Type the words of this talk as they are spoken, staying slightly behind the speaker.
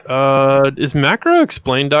Is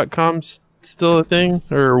macroexplain.com still a thing?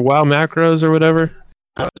 Or wow macros or whatever?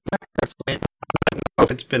 I don't know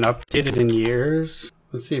if it's been updated in years.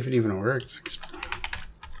 Let's see if it even works.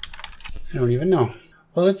 I don't even know.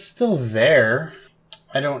 Well, it's still there.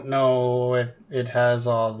 I don't know if it has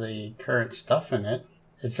all the current stuff in it.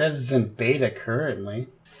 It says it's in beta currently.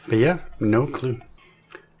 But yeah, no clue.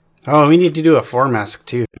 Oh, we need to do a formask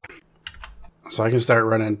too. So I can start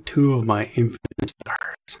running 2 of my infinite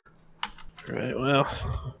stars. Right, well,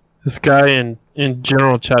 this guy in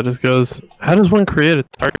general chat just goes, how does one create a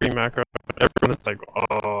targeting macro? Everyone's like,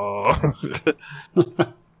 oh.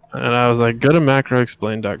 And I was like, go to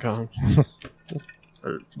macroexplain.com.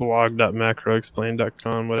 Or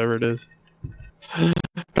blog.macroexplain.com, whatever it is. Come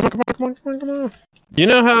on. You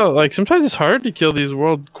know how, like, sometimes it's hard to kill these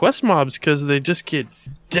world quest mobs because they just get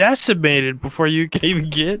decimated before you can even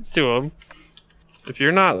get to them. If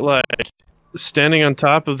you're not, like, standing on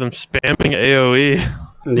top of them spamming AoE,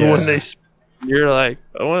 when you're like,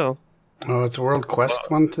 oh well. Oh, it's World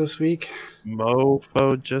Quest month this week.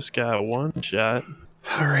 Mofo just got one shot.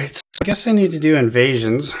 Alright, so I guess I need to do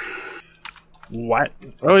invasions. What?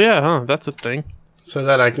 Oh yeah, huh? That's a thing. So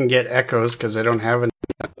that I can get echoes, because I don't have any,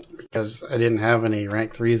 because I didn't have any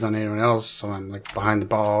rank 3s on anyone else, so I'm like behind the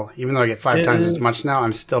ball. Even though I get 5 times as much now,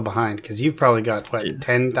 I'm still behind, because you've probably got, what,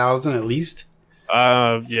 10,000 at least?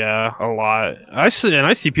 Yeah, a lot. I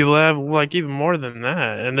see people that have like even more than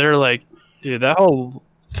that, and they're like, dude, that whole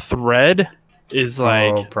thread is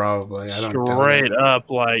like, probably. I don't straight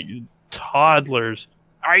up like toddlers.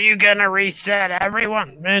 Are you gonna reset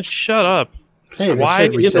everyone? Man, shut up. Hey, why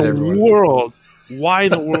in the world? Why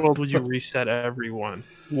in the world would you reset everyone?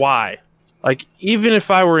 Why? Like, even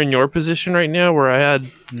if I were in your position right now, where I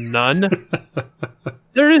had none,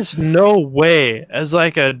 there is no way, as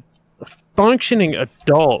like a functioning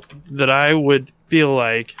adult, that I would feel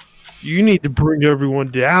like you need to bring everyone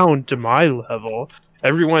down to my level.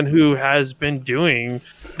 Everyone who has been doing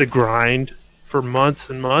the grind for months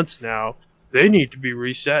and months now, they need to be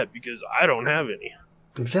reset because I don't have any.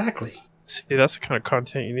 Exactly. See, that's the kind of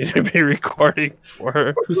content you need to be recording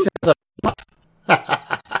for. Who says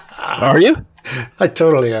Are you? I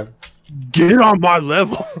totally am. Get on my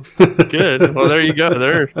level. Good. Well, there you go.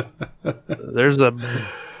 There's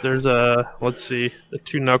a let's see, a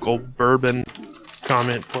 2-knuckle bourbon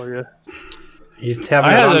comment for you. You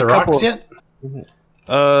haven't had on the rocks yet?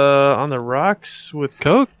 On the rocks with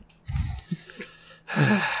Coke?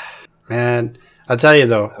 Man, I'll tell you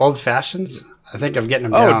though, old fashions, I think I'm getting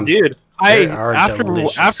them down. Oh, dude.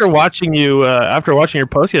 After watching your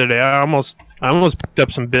post the other day, I almost picked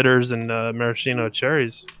up some bitters and maraschino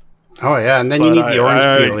cherries. Oh yeah, and then you need the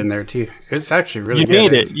orange peel in there too. It's actually really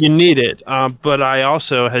good. You need it. But I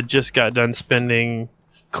also had just got done spending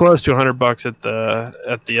close to $100 at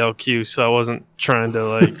the LQ, so I wasn't trying to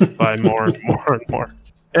like buy more and more and more.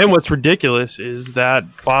 And what's ridiculous is that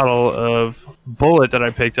bottle of Bullet that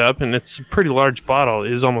I picked up, and it's a pretty large bottle,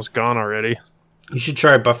 is almost gone already. You should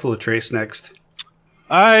try Buffalo Trace next.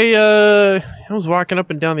 I was walking up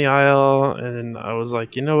and down the aisle, and I was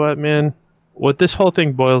like, you know what, man? What this whole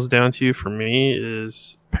thing boils down to for me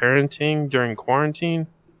is parenting during quarantine,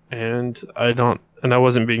 and I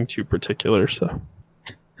wasn't being too particular, so.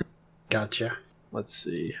 Gotcha. Let's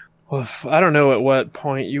see. Well, I don't know at what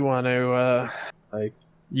point you want to,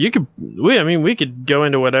 we could go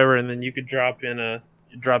into whatever, and then you could drop in the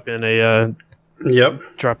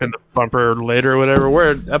bumper later or whatever.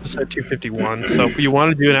 We're at episode 251, so if you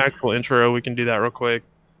want to do an actual intro, we can do that real quick.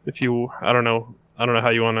 I don't know how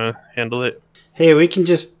you want to handle it. Hey, we can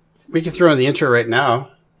throw in the intro right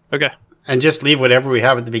now. Okay. And just leave whatever we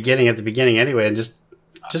have at the beginning anyway, and just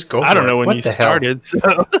go for it. I don't know when you started. So.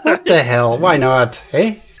 What the hell? Why not?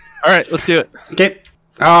 Hey? All right, let's do it. Okay.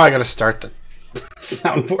 Oh, I got to start the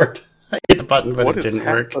soundboard. I hit the button, but it didn't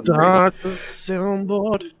work. Start the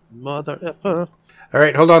soundboard, mother effer. All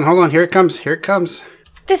right, hold on. Here it comes.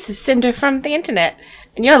 This is Cinder from the internet,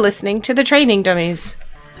 and you're listening to the Training Dummies.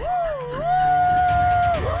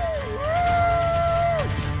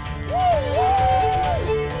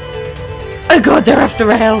 Oh god, they're off the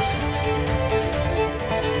rails.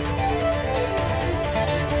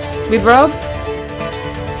 With Rob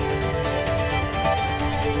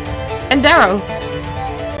and Darrow.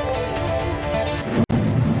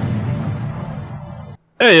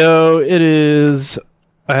 Hey yo, it is.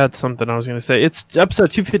 I had something I was going to say. It's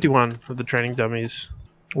episode 251 of the Training Dummies.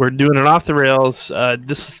 We're doing it off the rails.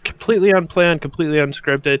 This is completely unplanned, completely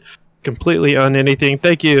unscripted, completely on anything.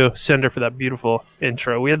 Thank you, Cinder, for that beautiful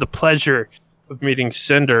intro. We had the pleasure of meeting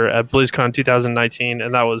Cinder at BlizzCon 2019,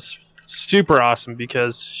 and that was super awesome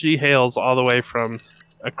because she hails all the way from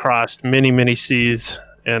across many, many seas,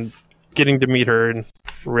 and getting to meet her in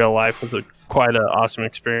real life was quite an awesome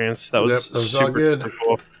experience. That was, that was super, all good. super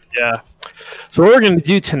cool. Yeah. So what we're going to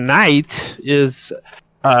do tonight is,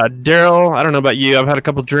 Daryl, I don't know about you. I've had a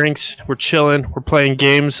couple drinks. We're chilling. We're playing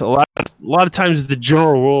games. A lot of times the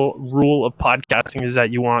general rule of podcasting is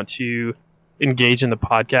that you want to engage in the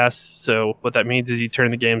podcast. So what that means is you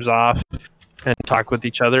turn the games off and talk with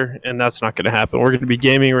each other, and that's not going to happen. We're going to be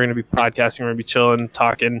gaming. We're going to be podcasting. We're going to be chilling,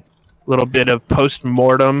 talking a little bit of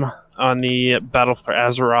post-mortem on the Battle for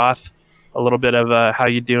Azeroth, a little bit of how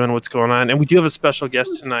you doing, what's going on. And we do have a special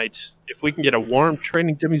guest tonight. If we can get a warm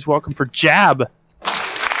Training Dummies welcome for Jab,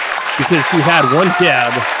 because he had one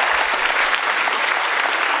jab.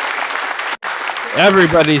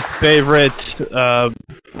 Everybody's favorite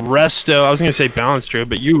Resto. I was going to say Balance True,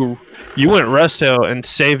 but you went Resto and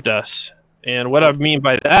saved us. And what I mean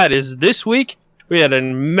by that is this week we had a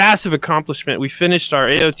massive accomplishment. We finished our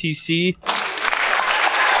AOTC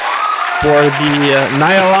for the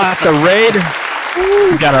Nyalaka raid.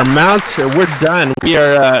 We got our mounts. We're done.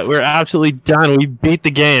 We're absolutely done. We beat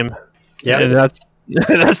the game. Yeah, and that's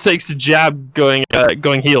thanks to Jab going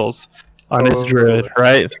heals on his druid,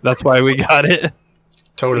 right? That's why we got it.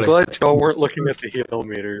 Totally. I'm glad y'all weren't looking at the heal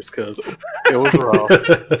meters because it was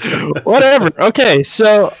rough. Whatever. Okay,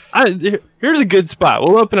 so here's a good spot.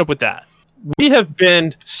 We'll open up with that. We have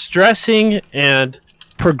been stressing and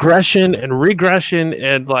progression and regression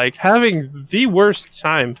and like having the worst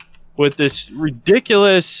time with this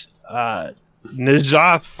ridiculous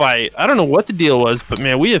N'Zoth fight. I don't know what the deal was, but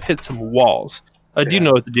man, we have hit some walls. I do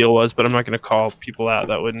know what the deal was, but I'm not going to call people out.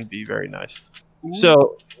 That wouldn't be very nice.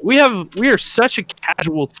 So we are such a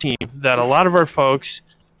casual team that a lot of our folks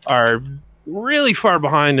are really far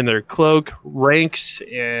behind in their cloak ranks,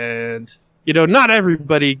 and not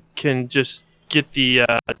everybody can just get the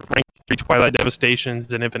rank 3 Twilight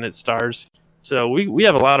Devastations and Infinite Stars. So we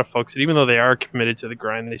have a lot of folks that even though they are committed to the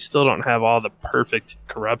grind, they still don't have all the perfect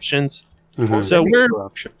corruptions. Mhm. So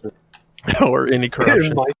or any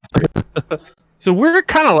corruption. So we're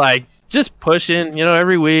kind of like just pushing,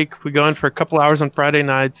 every week we go in for a couple hours on Friday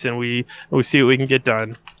nights and we see what we can get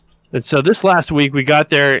done. And so this last week we got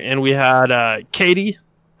there and we had Katie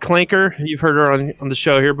Clanker. You've heard her on the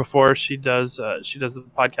show here before. She does the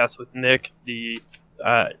podcast with Nick.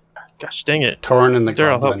 Gosh dang it, Torn and the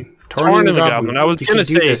Goblin. Torn and the Goblin. I was gonna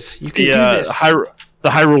say you can do this. The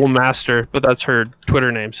Hyrule Master, but that's her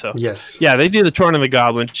Twitter name. So yes, yeah, they do the Torn and the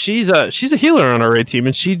Goblin. She's a healer on our raid team,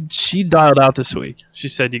 and she dialed out this week. She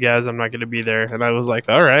said, "You guys, I'm not going to be there," and I was like,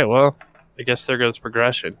 "All right, well, I guess there goes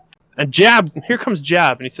progression." And here comes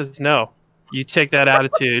Jab, and he says, "No, you take that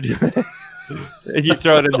attitude and you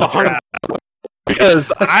throw it in the trap."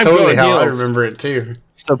 Because that's I'm totally going how I heels. remember it too.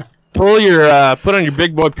 So put on your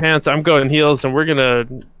big boy pants. I'm going heels, and we're gonna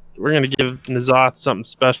give N'Zoth something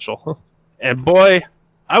special. And boy,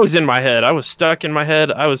 I was in my head. I was stuck in my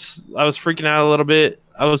head. I was freaking out a little bit.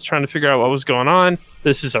 I was trying to figure out what was going on.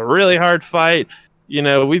 This is a really hard fight.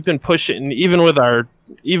 We've been pushing even with our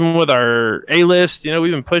A list.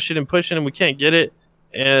 We've been pushing and we can't get it.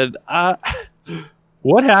 And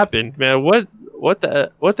what happened, man? What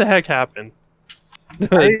the heck happened?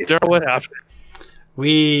 Daryl, what happened?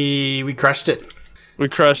 We crushed it. We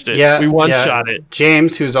crushed it. Yeah, we one-shot it.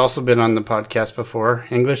 James, who's also been on the podcast before,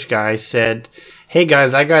 English guy, said, "Hey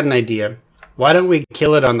guys, I got an idea. Why don't we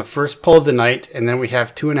kill it on the first pull of the night, and then we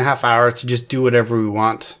have 2.5 hours to just do whatever we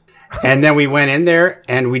want?" And then we went in there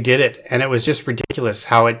and we did it, and it was just ridiculous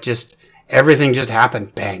how everything just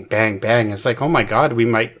happened, bang, bang, bang. It's like, oh my god, we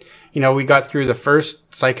might, we got through the first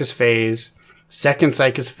Psychus phase, second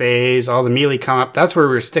Psychus phase, all the melee come up. That's where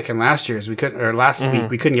we were sticking last week.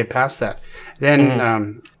 We couldn't get past that.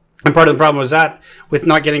 Then, and part of the problem was that with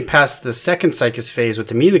not getting past the second Psychus phase with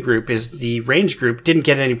the melee group is the range group didn't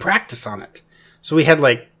get any practice on it. So we had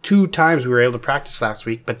like 2 times we were able to practice last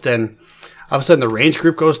week, but then all of a sudden the range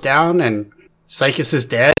group goes down and Psychus is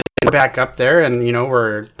dead and we're back up there and,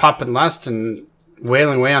 we're popping lust and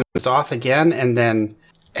wailing away on N'Zoth again. And then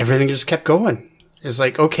everything just kept going. It's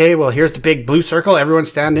like, okay, well, here's the big blue circle. Everyone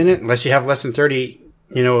stand in it. Unless you have less than 30,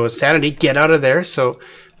 sanity, get out of there. So,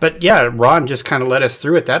 but yeah, Ron just kind of led us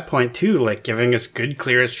through at that point too, like giving us good,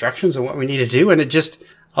 clear instructions on what we need to do. And it just,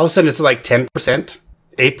 all of a sudden it's like 10%,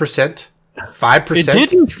 8%,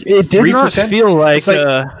 5%. It did not feel like,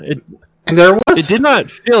 and there was. It did not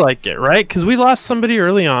feel like it, right? Because we lost somebody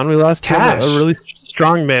early on. We lost Cash. a really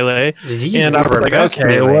strong melee. And I was like, okay,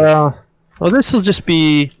 melee. well, this will just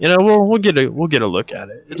be, we'll get a look at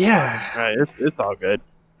it. It's yeah, fine, right. It's all good.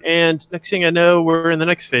 And next thing I know, we're in the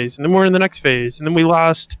next phase, and then we're in the next phase, and then we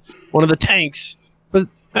lost one of the tanks. But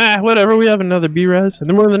Whatever. We have another B-res, and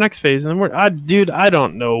then we're in the next phase, and then I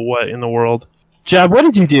don't know what in the world. Jab, what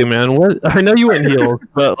did you do, man? What? I know you went heels,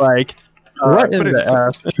 but like, what in the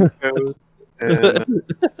F? And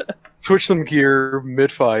switch some gear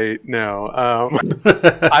mid-fight. No,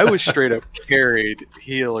 I was straight up carried by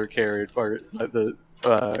the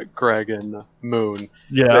Greg and Moon.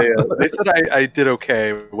 Yeah. They said I did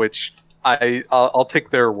okay, which I'll take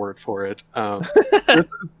their word for it.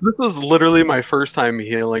 This was literally my first time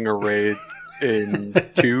healing a raid in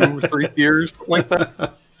 2-3 years, something like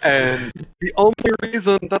that. And the only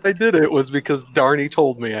reason that I did it was because Darnie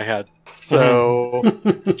told me I had. So,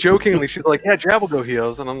 jokingly, she's like, "Yeah, Jab will go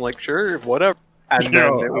heals," and I'm like, "Sure, whatever." And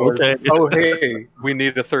then it was, okay. "Oh, hey, we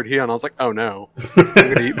need a third heal," and I was like, "Oh no, I'm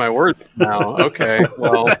gonna eat my words now." Okay,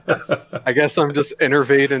 well, I guess I'm just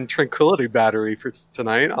Innervate and Tranquility Battery for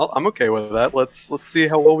tonight. I'm okay with that. Let's see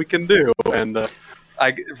how well we can do. And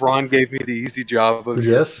Ron gave me the easy job of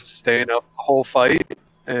just staying up the whole fight.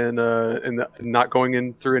 And not going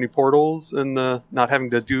in through any portals, and not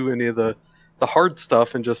having to do any of the hard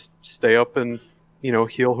stuff, and just stay up and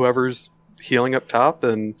heal whoever's healing up top.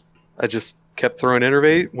 And I just kept throwing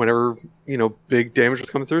Innervate whenever big damage was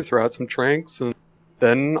coming through. Throw out some tranks, and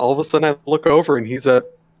then all of a sudden I look over and he's at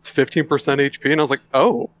 15% HP, and I was like,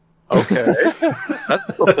 "Oh, okay,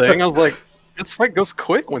 that's the thing." I was like, "This fight goes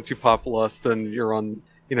quick once you pop Lust, and you're on."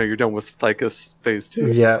 You're done with Tychus phase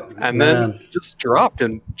 2. Yeah. And then just dropped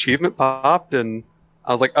and achievement popped, and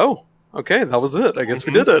I was like, "Oh, okay, that was it. I guess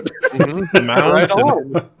we did it." Right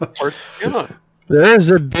on.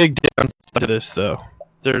 There's a big downside to this, though.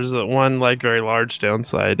 There's one very large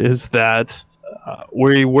downside is that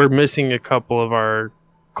we're missing a couple of our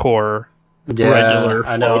core regular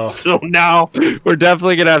folks. So now we're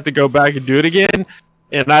definitely gonna have to go back and do it again,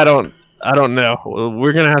 and I don't know.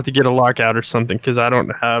 We're gonna have to get a lockout or something because I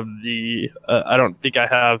don't have I don't think I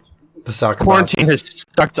have the soccer. Quarantine has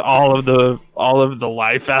sucked all of the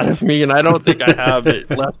life out of me, and I don't think I have it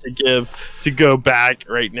left to give to go back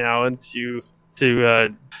right now and to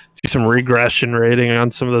do some regression rating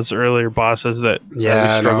on some of those earlier bosses that we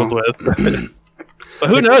struggled with. But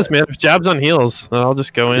who knows, man? If Jab's on heels, then I'll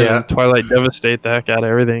just go in and Twilight Devastate the heck out of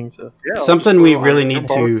everything. So. Yeah, something we really need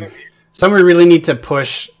to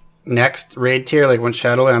push next raid tier, like when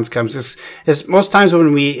Shadowlands comes, is most times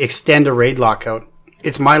when we extend a raid lockout,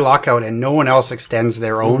 it's my lockout and no one else extends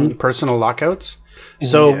their own personal lockouts.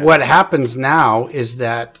 So what happens now is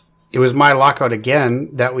that it was my lockout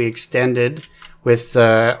again that we extended with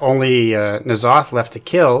only N'Zoth left to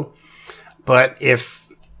kill. But if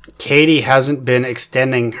Katie hasn't been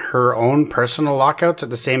extending her own personal lockouts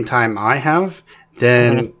at the same time I have,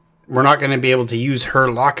 then we're not going to be able to use her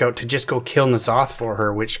lockout to just go kill N'Zoth for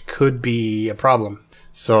her, which could be a problem.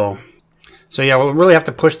 So yeah, we'll really have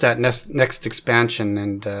to push that next expansion,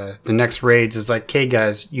 and the next raids is like, okay,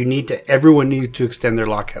 guys, everyone needs to extend their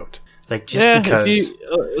lockout. Like, just because.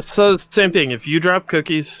 So same thing. If you drop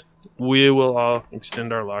cookies, we will all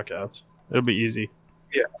extend our lockouts. It'll be easy.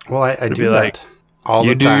 Yeah. Well, I do that all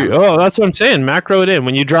the time. Oh, that's what I'm saying. Macro it in.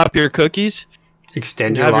 When you drop your cookies,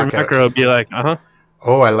 extend your lockout. Your macro be like,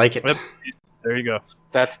 Oh, I like it. Yep. There you go.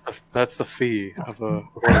 That's the fee of a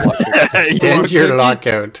lockout. Extend your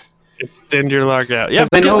lockout. Extend your lockout. Yeah,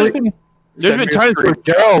 There's been times where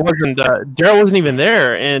Daryl wasn't even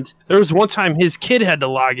there, and there was one time his kid had to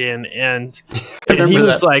log in, and he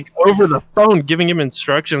was like over the phone giving him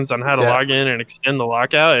instructions on how to log in and extend the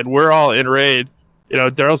lockout, and we're all in raid.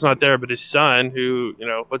 Daryl's not there, but his son, who,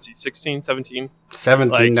 what's he, 16, 17?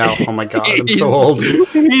 17 now. Oh my god, I'm so old.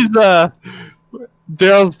 He's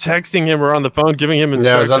Daryl's texting him or on the phone, giving him instructions.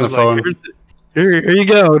 Yeah, I was on the phone. Here you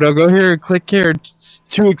go. Now go here, click here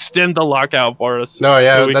to extend the lockout for us. No,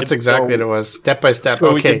 yeah, so that's exactly what it was. Step by step.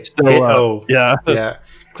 So okay, hit O. Yeah. Yeah.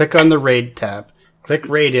 Click on the raid tab. Click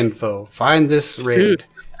raid info. Find this raid.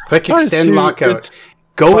 Click extend lockout.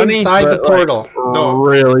 Go inside the portal. No.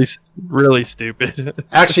 Really, really stupid.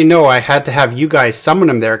 Actually, no, I had to have you guys summon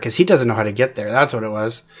him there because he doesn't know how to get there. That's what it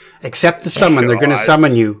was. Accept the summon. They're going to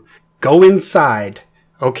summon you. Go inside.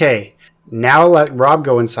 Okay. Now let Rob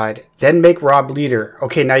go inside. Then make Rob leader.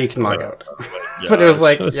 Okay, now you can log out. But it was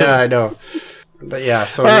like, yeah, I know. But yeah,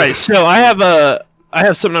 so... All right, so I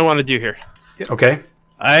have something I want to do here. Okay.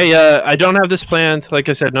 I don't have this planned. Like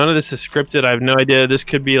I said, none of this is scripted. I have no idea. This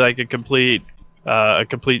could be like a complete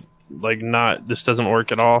this doesn't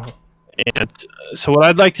work at all. And so what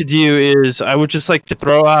I'd like to do is I would just like to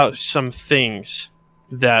throw out some things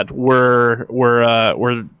that were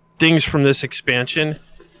things from this expansion,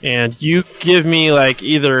 and you give me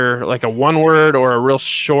either a one word or a real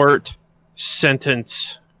short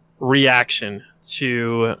sentence reaction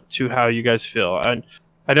to how you guys feel. And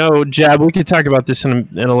I know, Jab. We could talk about this in a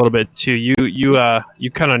little bit too. You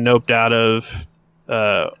kind of noped out of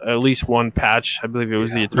at least one patch. I believe it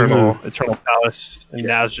was the Eternal Palace and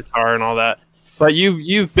Nazjatar and all that. But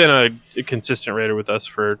you've been a consistent raider with us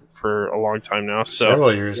for a long time now. So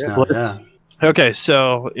several years now. Yeah. Okay,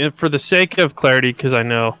 so for the sake of clarity, because I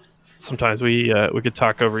know sometimes we could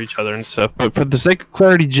talk over each other and stuff, but for the sake of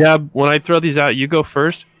clarity, Jab, when I throw these out, you go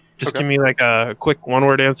first. Just give me like a quick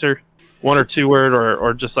one-word answer, 1 or 2 word,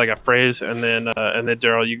 or just like a phrase, and then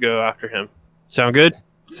Daryl, you go after him. Sound good?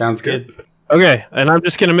 Sounds good. Okay, and I'm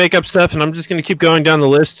just gonna make up stuff, and I'm just gonna keep going down the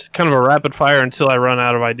list, kind of a rapid fire until I run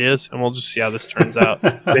out of ideas, and we'll just see how this turns out.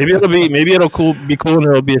 maybe it'll be cool, and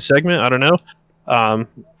it'll be a segment. I don't know.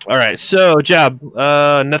 All right, so Jab,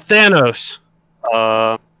 Nathanos,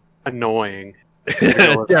 annoying.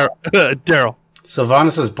 Daryl,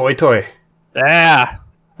 Sylvanas' boy toy. yeah.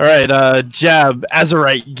 All right, Jab,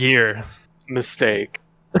 Azerite gear, Mistake.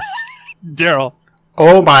 Daryl.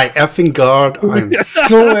 Oh my effing god! I'm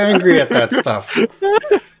so angry at that stuff.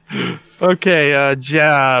 Okay,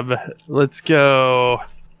 Jab, let's go.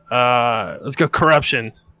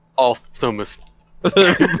 Corruption. Also mistake.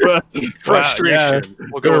 Wow, Frustration. yeah.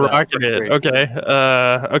 We'll go We're with that. rocking it.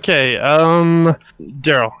 Okay.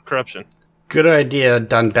 Daryl, corruption. Good idea,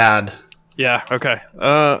 done bad. Yeah. Okay.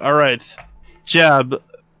 All right. Jab.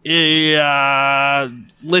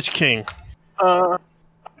 Lich King.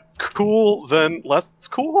 Cool, then less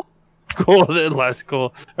cool? Cool. Then less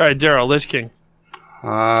cool. All right, Daryl. Lich King.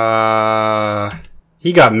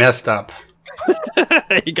 He got messed up.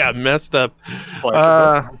 He got messed up. Like,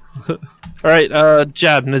 All right.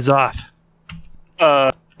 Jab. Nazoth.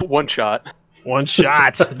 one shot. One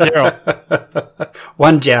shot. Daryl.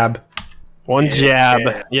 One jab. One jab.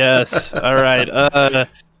 Yeah. Yes. All right.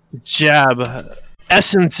 Jab.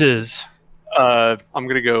 Essences. I'm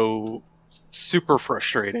gonna go super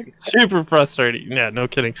frustrating. Super frustrating. Yeah, no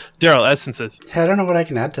kidding. Daryl, essences. I don't know what I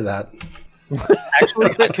can add to that.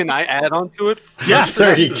 Actually, can I add on to it? Yeah,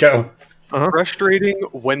 There you go. Frustrating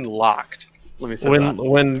when locked. Let me say that.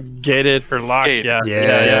 When gated or locked. Gated.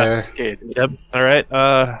 Yeah. Okay. Yep.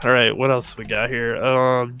 All right. What else we got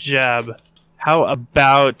here? Jab. How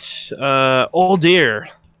about Old Deer?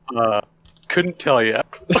 Couldn't tell you.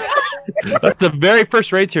 That's the very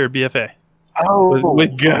first raid tier BFA. Oh,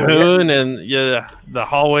 With Gahoon and the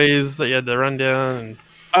hallways that you had to run down. And,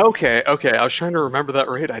 Okay. I was trying to remember that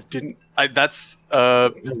raid. I didn't. That's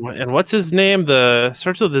and what's his name? The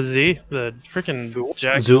starts with the Z. The freaking Zool?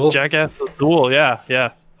 jackass. Zool.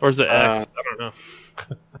 Yeah. Or is it X? I don't know.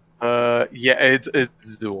 yeah, it's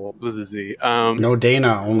Zool with a Z. No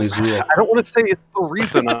Dana, only Zool. I don't want to say it's the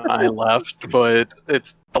reason I left, but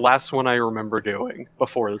it's the last one I remember doing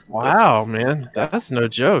before. this Wow, one. man, that's no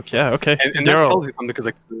joke. Yeah, okay. And that tells you something because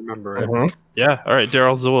I can remember it. Uh-huh. Yeah, all right,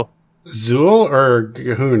 Daryl Zool. Zool or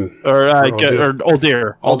Gahoon? Or Old Deer. or Old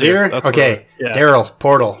Deer. Old Deer? That's Okay. what- yeah. Daryl,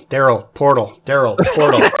 Portal, Daryl, Portal, Daryl,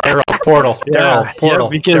 Portal, Daryl, Portal, Daryl, Portal,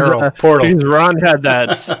 because, Daryl, Portal. because Ron had that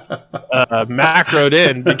macroed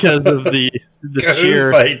in because of the Gahoon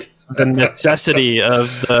sheer fight. the necessity of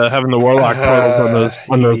having the warlock portals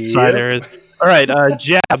on those side Yep. areas. All right,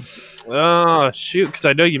 Jab. Oh shoot, because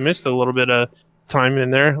I know you missed a little bit of time in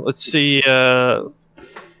there. Let's see. Allied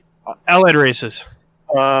races.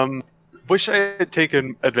 Wish I had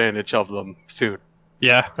taken advantage of them soon.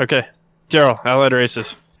 Yeah. Okay. Daryl. Allied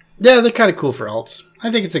races. Yeah, they're kind of cool for alts. I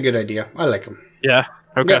think it's a good idea. I like them. Yeah.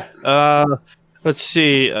 Okay. Let's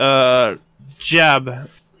see. Jab.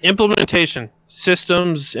 Implementation.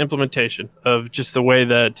 Systems implementation of just the way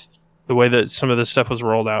that some of this stuff was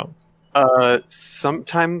rolled out.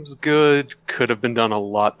 Sometimes good, could have been done a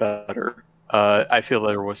lot better. I feel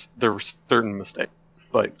there were certain mistakes,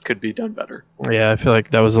 but could be done better. Yeah, I feel like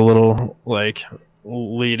that was a little like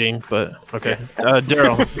leading, but okay.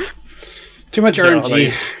 Daryl. Too much Daryl, RNG.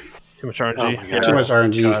 like, too much RNG. Oh my God. Too much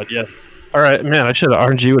RNG. God, yes. All right, man. I should have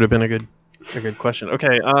RNG would have been a good question.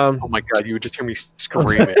 Okay. Oh my god, you would just hear me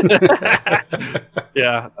screaming.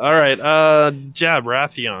 Yeah. All right. Jab.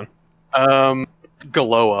 Rathion.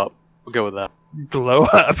 Glow up. We'll go with that. Glow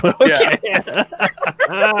up. Okay.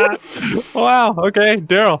 Wow. Okay.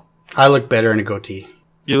 Daryl. I look better in a goatee.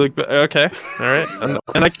 You look okay. All right,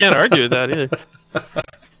 and I can't argue with that either.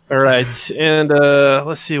 All right, and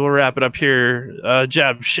let's see. We'll wrap it up here.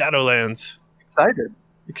 Jab, Shadowlands.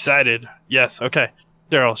 Excited. Yes. Okay.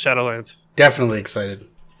 Daryl, Shadowlands. Definitely excited.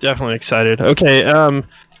 Definitely excited. Okay.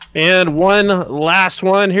 And one last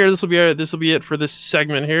one here. This will be it for this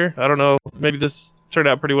segment here. I don't know. Maybe this turned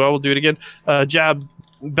out pretty well. We'll do it again. Jab,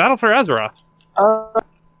 Battle for Azeroth.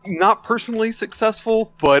 Not personally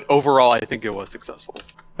successful, but overall, I think it was successful.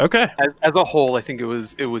 Okay. As a whole, I think it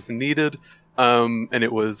was needed, and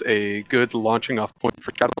it was a good launching off point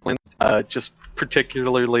for Shadowlands. Just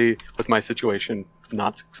particularly with my situation,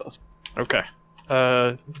 not successful. Okay.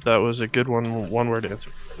 That was a good one-word answer.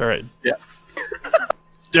 All right. Yeah.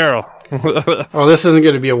 Daryl. Oh, this isn't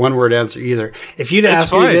going to be a one-word answer either. If you'd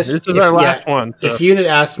asked me this, this is our last one. So. If you'd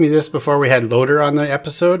asked me this before we had Loader on the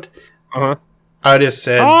episode, I would have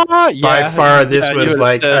said by far this was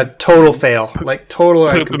like a total fail, like total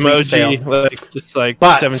poop and complete emoji, fail. like just like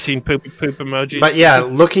 17 poop emojis. But yeah,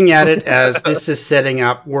 looking at it as this is setting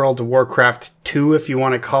up World of Warcraft 2, if you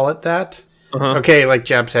want to call it that. Okay, like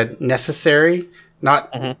Jab said, necessary.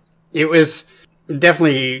 Not. It was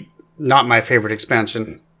definitely not my favorite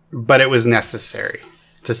expansion, but it was necessary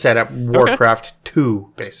to set up Warcraft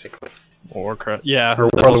 2, basically. Warcraft, yeah, or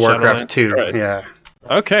World of Warcraft 2, right. Yeah.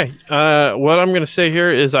 Okay, what I'm going to say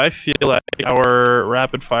here is I feel like our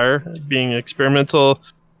rapid fire being experimental,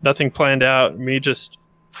 nothing planned out, me just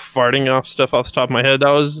farting off stuff off the top of my head,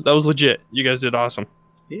 that was legit. You guys did awesome.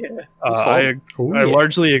 Yeah. I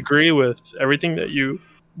largely agree with everything that you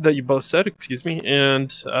both said, excuse me,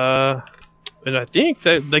 and I think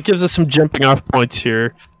that gives us some jumping off points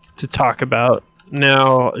here to talk about.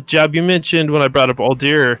 Now, Jab, you mentioned when I brought up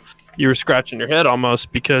Uldir, you were scratching your head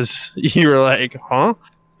almost because you were like, huh?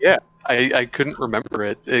 Yeah, I couldn't remember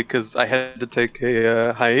it because I had to take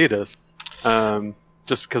a hiatus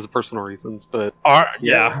just because of personal reasons. But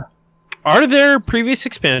Are there previous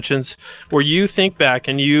expansions where you think back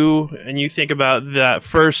and you think about that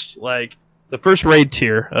first, like the first raid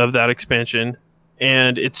tier of that expansion,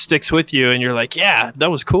 and it sticks with you, and you're like, yeah, that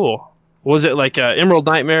was cool. Was it like Emerald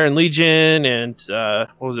Nightmare and Legion, and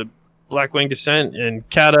what was it, Blackwing Descent and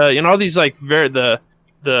Kata, all these like the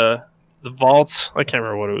vaults? I can't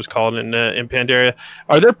remember what it was called in Pandaria.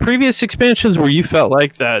 Are there previous expansions where you felt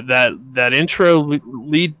like that intro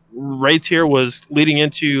lead raid tier was leading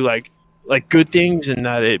into like good things and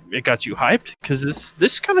that it got you hyped? Because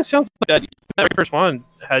this kind of sounds like that first one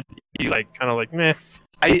had you like kind of like meh.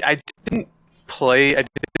 I didn't rate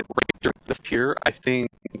during this tier. I think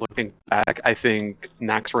looking back, I think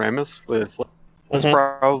Naxxramas was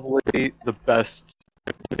probably the best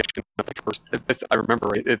first, if I remember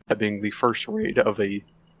right, it being the first raid of a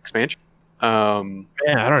expansion. I don't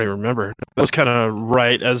even remember. That was kind of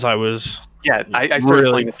right as I was. Yeah, I started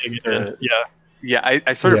really playing it.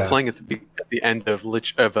 I started playing at the end of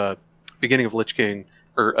beginning of Lich King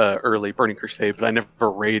or early Burning Crusade, but I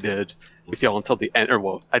never raided with y'all until the end.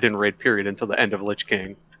 I didn't raid period until the end of Lich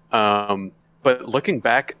King. But looking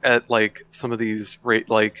back at like some of these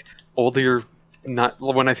like older. Not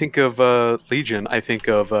when I think of Legion, I think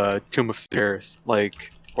of Tomb of Steris,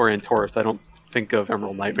 or Antorus. I don't think of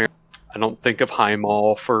Emerald Nightmare. I don't think of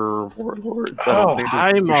Highmaul for Warlords.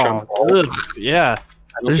 Highmaul. Yeah.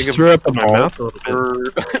 I don't think of threw up in my mouth a little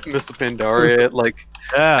bit. Miss Pandaria,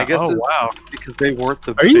 yeah. I guess wow. Because they weren't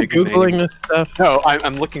the. Are you googling this stuff? No,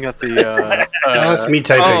 I'm looking at the. That's me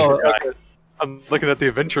typing. Okay. I'm looking at the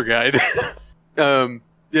adventure guide. I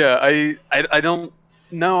don't.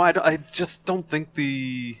 No, I just don't think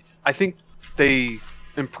I think they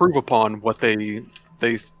improve upon what they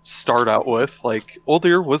start out with. Like,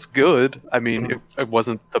 Uldir was good. I mean, it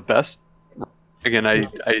wasn't the best. Again,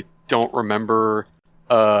 I don't remember.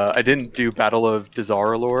 I didn't do Battle of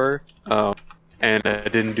Dazar'alor, and I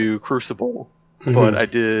didn't do Crucible, but I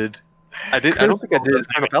did. I don't think I did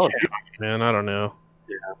Crown of Palace. Man, I don't know.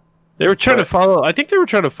 Yeah. They were trying to follow. I think they were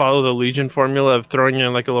trying to follow the Legion formula of throwing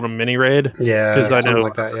in like a little mini raid. Yeah, because I know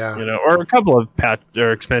like that. Yeah, or a couple of patch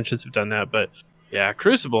or expansions have done that. But yeah,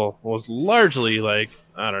 Crucible was largely like,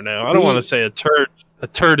 I don't know. I don't want to say a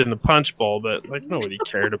turd in the punch bowl, but like nobody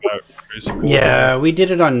cared about Crucible. Yeah, we did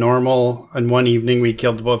it on normal in one evening. We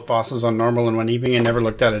killed both bosses on normal in one evening and never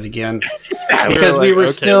looked at it again because we were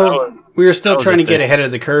still trying to get ahead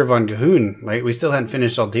of the curve on G'huun. Like, we still hadn't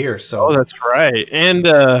finished Uldir. So that's right. And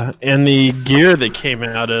the gear that came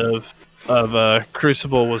out of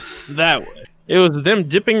Crucible was that way. It was them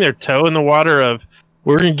dipping their toe in the water of,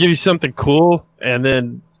 we're going to give you something cool and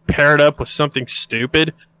then pair it up with something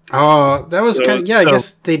stupid. Oh, that was kind of, I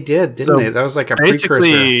guess they did, didn't they? That was like a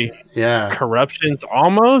precursor. Yeah. Corruption's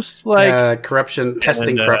almost like... corruption,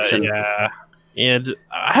 testing corruption. Yeah. And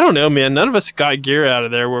I don't know, man. None of us got gear out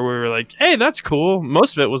of there where we were like, hey, that's cool.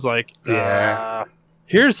 Most of it was like,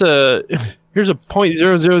 here's a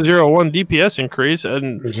 0.0001 DPS increase,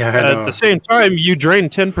 and at the same time, you drain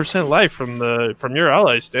 10% life from your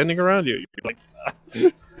allies standing around you. You're like,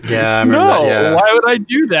 yeah, I remember that, yeah. Why would I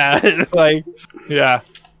do that? Like, yeah.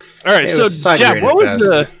 All right, so Jack, what was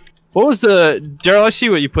the Daryl? I see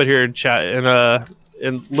what you put here in chat, and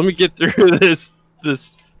let me get through this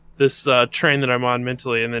train that I'm on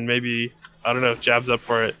mentally, and then maybe I don't know if Jab's up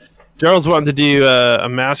for it. Daryl's wanting to do a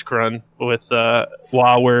mask run with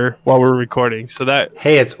while we're recording. So that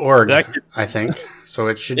Hey, it's Org, I think. So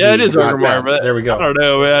it should be. Yeah, it is not Orgrimmar, bad. but There we go. I don't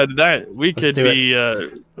know, man. We Let's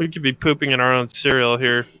could be pooping in our own cereal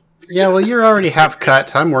here. Yeah, well, you're already half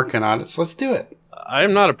cut. I'm working on it, so let's do it.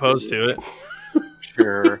 I'm not opposed to it.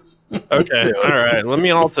 Sure. Okay, all right. Let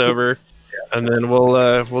me alt over, and then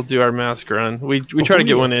we'll do our mask run. We try to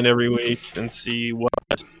get one in every week and see what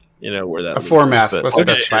where that A 4 mask. but- Let's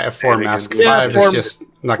specify a 4 mask. Yeah, 5 4 is just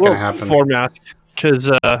not going to happen. 4 mask because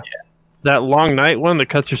that long night one that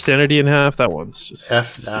cuts your sanity in half. That one's just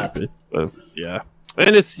F that. stupid. But, yeah,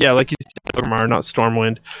 and it's like you said, Orgrimmar, not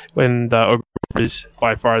Stormwind. When the Orgrimmar is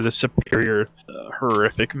by far the superior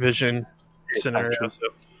horrific vision scenario. So.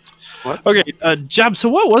 What? Okay, Jab. So,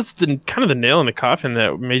 what was the kind of the nail in the coffin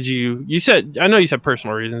that made you? You said, I know you said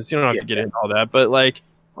personal reasons. You don't have to get into all that, but like,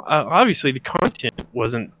 obviously, the content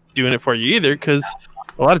wasn't doing it for you either. Because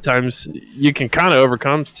a lot of times you can kind of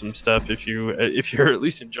overcome some stuff if you're at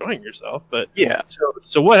least enjoying yourself. But Yeah.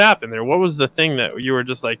 So what happened there? What was the thing that you were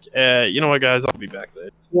just like, you know what, guys, I'll be back there.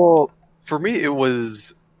 Well, for me,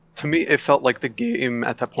 it felt like the game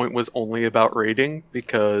at that point was only about raiding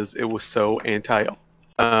because it was so anti.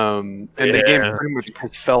 And the game pretty much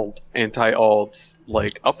has felt anti-alts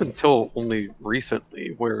like up until only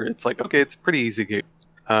recently, where it's like, okay, it's a pretty easy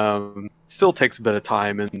game. Still takes a bit of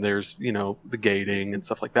time, and there's the gating and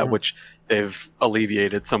stuff like that, which they've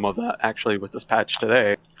alleviated some of that actually with this patch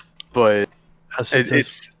today. But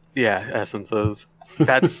Essences. essences.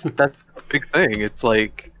 That's a big thing. It's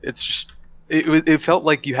like it felt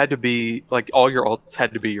like you had to be like all your alts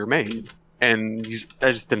had to be your main. And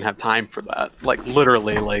I just didn't have time for that. Like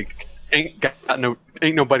literally, like ain't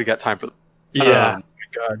nobody got time for that. Yeah. Oh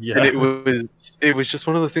my God. Yeah. And it was just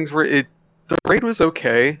one of those things where the raid was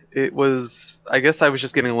okay. It was, I guess I was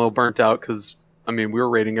just getting a little burnt out because we were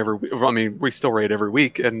raiding we still raid every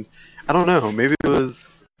week, and I don't know, maybe it was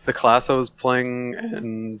the class I was playing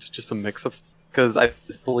and just a mix of, because I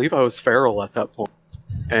believe I was feral at that point.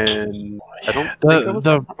 And I don't think I was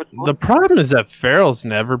that much fun. The problem is that feral's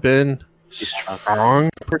never been strong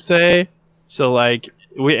per se. So like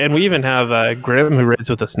we even have Grim who raids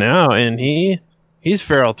with us now, and he's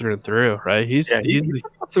feral through and through, right? He's got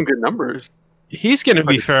some good numbers. He's going to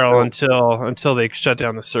be feral until they shut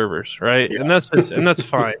down the servers, right? Yeah. And that's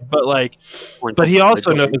fine. But he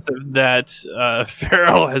also knows that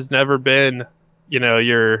feral has never been,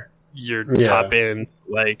 your top end,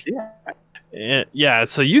 like. Yeah,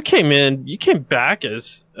 so you came back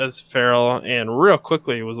as feral, and real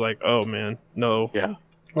quickly it was like, oh man, no. Yeah.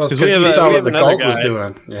 Well, it's because you saw what the Gult was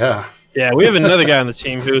doing. Yeah, we have another guy on the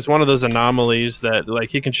team who is one of those anomalies that like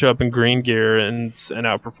he can show up in green gear and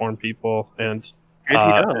outperform people, and he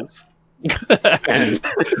does.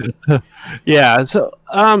 Yeah, so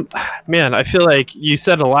man, I feel like you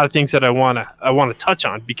said a lot of things that I want to touch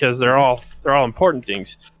on because they're all important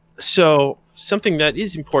things. So something that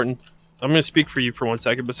is important, I'm going to speak for you for 1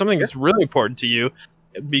 second, but something that's really important to you,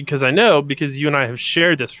 because you and I have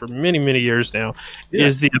shared this for many, many years now,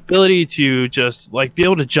 is the ability to just like be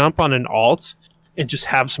able to jump on an alt and just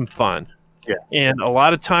have some fun. Yeah. And a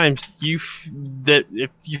lot of times if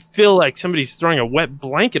you feel like somebody's throwing a wet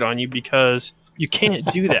blanket on you because you can't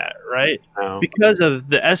do that, right? No. Because of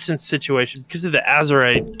the essence situation, because of the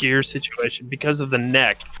Azurite gear situation, because of the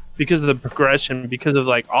neck, because of the progression, because of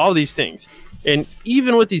like all these things. And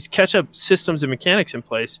even with these catch-up systems and mechanics in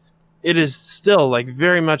place, it is still like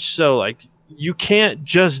very much so like you can't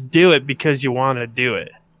just do it because you want to do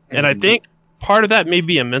it. Mm-hmm. And I think part of that may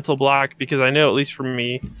be a mental block, because I know, at least for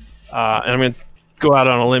me, and I'm going to go out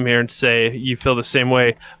on a limb here and say you feel the same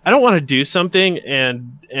way. I don't want to do something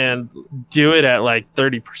and do it at like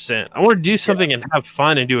 30%. I want to do something and have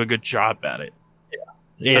fun and do a good job at it.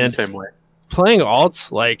 Yeah. And the same way. Playing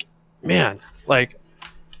alts, like, man, like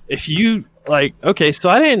if you like, okay, so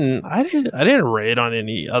I didn't raid on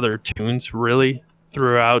any other tunes really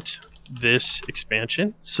throughout this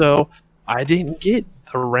expansion. So I didn't get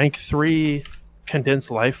the rank 3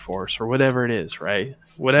 condensed life force or whatever it is, right?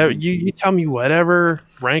 Whatever you tell me, whatever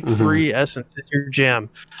rank 3 essence is your jam.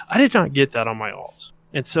 I did not get that on my alt.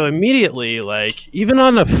 And so immediately, like, even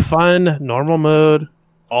on the fun normal mode,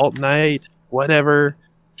 alt night, whatever,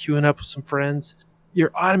 queuing up with some friends,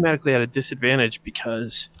 you're automatically at a disadvantage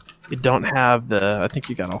because you don't have I think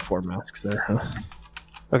you got all 4 masks there, huh?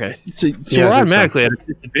 Okay, so you're automatically at a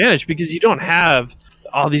disadvantage because you don't have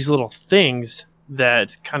all these little things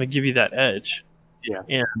that kind of give you that edge. Yeah.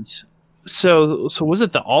 And so was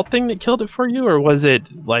it the alt thing that killed it for you, or was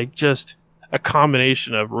it like just a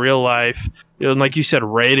combination of real life, and like you said,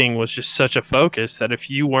 raiding was just such a focus that if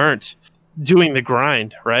you weren't doing the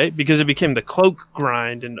grind, right? Because it became the cloak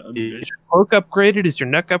grind, and is your cloak upgraded? Is your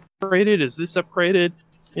neck upgraded? Is this upgraded?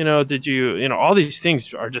 Did you all these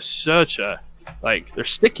things are just such a they're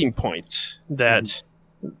sticking points that.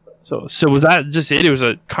 So was that just it? It was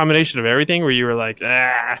a combination of everything where you were like,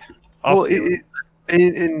 it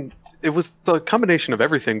was the combination of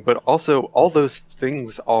everything, but also all those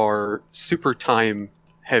things are super time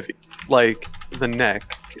heavy, like the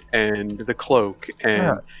neck and the cloak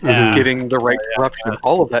and getting the right corruption.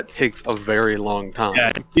 All of that takes a very long time.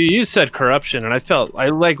 Yeah, you said corruption, and I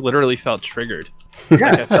literally felt triggered.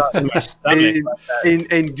 I felt in my stomach. And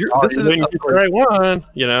this is the right one,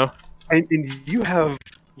 And you have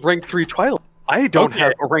rank 3 Twilight. I don't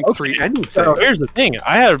have a rank 3 anything. So here's the thing.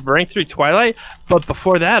 I had rank 3 Twilight, but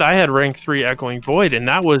before that I had rank 3 Echoing Void, and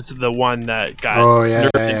that was the one that got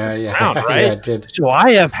nerfed around, right? Yeah, it did. So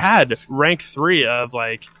I have had rank 3 of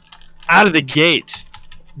out of the gate,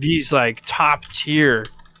 these top tier,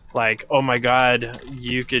 oh my god,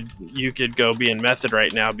 you could go be in method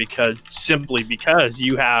right now because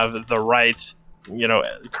you have the right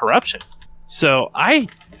corruption. So I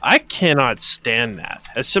cannot stand that.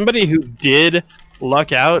 As somebody who did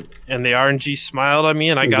luck out and the RNG smiled on me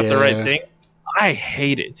and I got the right thing, I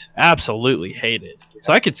hate it. Absolutely hate it.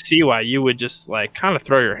 So I could see why you would just kind of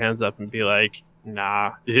throw your hands up and be like,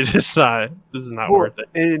 nah, dude, this is not worth it.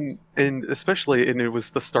 And especially, and it was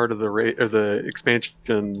the start of the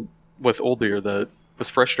expansion with Uldir that was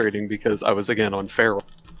frustrating because I was again on Feral,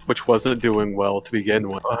 which wasn't doing well to begin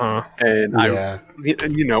with. And I,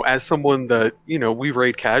 as someone that, we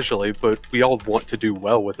raid casually, but we all want to do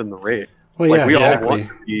well within the raid. Well, all want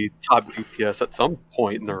to be top DPS at some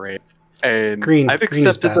point in the raid. And I've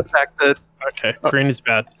accepted the fact that... Okay, green is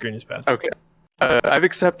bad. Green is bad. Okay. I've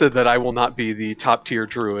accepted that I will not be the top tier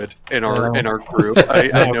druid in our group.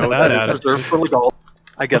 I know that is reserved for Legal.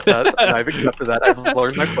 I get that. I've accepted that. I've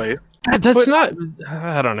learned my place. That's not...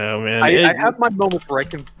 I don't know, man. I have my moments where I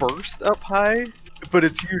can burst up high, but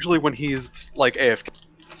it's usually when he's AFK.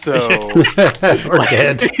 So... or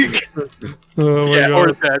dead.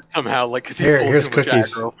 Or dead somehow. Because he here's pulls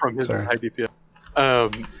cookies from his high DPS.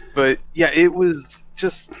 But yeah, it was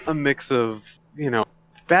just a mix of,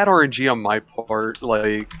 bad RNG on my part,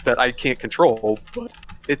 that I can't control, but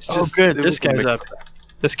it's just... Oh, good. This guy's up.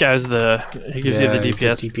 This guy's he gives you the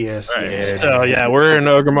DPS. DPS. Right. Yeah. So we're in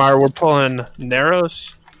Orgrimmar. We're pulling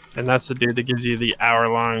Naros, and that's the dude that gives you the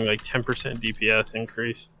hour-long 10% DPS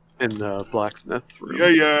increase in the blacksmith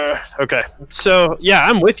room. Yeah. Okay. So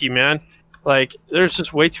I'm with you, man. There's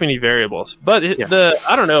just way too many variables. But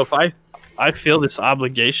I don't know if I feel this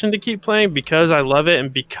obligation to keep playing because I love it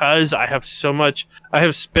and because I have spent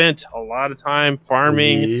a lot of time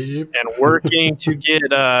farming and working to get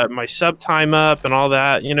my sub time up and all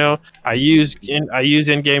that. I use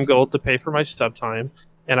in-game gold to pay for my sub time,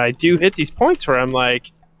 and I do hit these points where I'm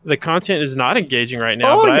the content is not engaging right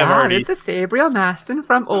now. Oh, but yeah, this is Sabriel Maston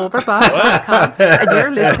from Overbot.com, and you're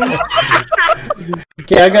listening.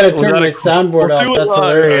 Okay, I gotta turn my soundboard off. That's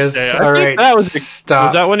hilarious. Okay, all right, stop.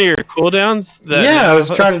 Was that one of your cooldowns? I was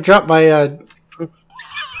trying to drop my...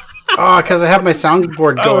 because I have my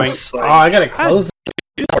soundboard going. I gotta close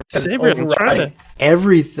it. Sabriel, I'm trying to...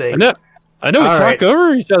 Everything. I know we talk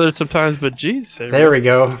over each other sometimes, but geez, Sabriel. There we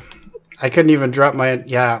go. I couldn't even drop my...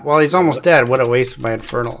 Yeah, well, he's almost dead. What a waste of my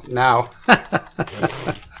Infernal. Now.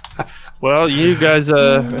 Well, you guys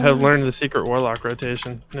have learned the secret Warlock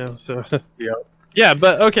rotation. So... Yeah,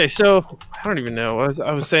 but okay, so... I don't even know.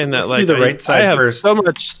 I was saying that, Let's do the right side I have first. so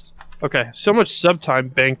much sub time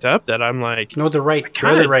banked up that I'm No, the right.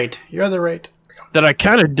 You're the right. You're the right. That I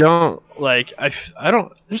kind of don't... I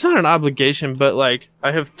don't... There's not an obligation, but,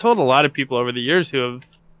 I have told a lot of people over the years who have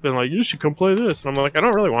been you should come play this. And I'm I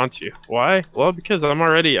don't really want to. Why? Well, because I'm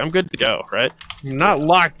good to go, right? I'm not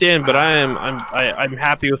locked in, but I'm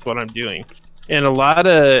happy with what I'm doing. And a lot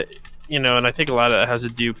of, and I think a lot of it has to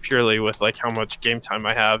do purely with how much game time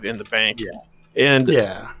I have in the bank. Yeah. And,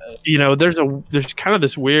 there's kind of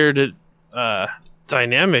this weird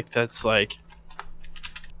dynamic that's when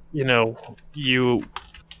you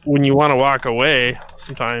want to walk away,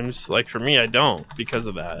 sometimes, for me, I don't because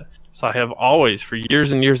of that. So I have always, for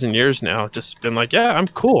years and years and years now, just been I'm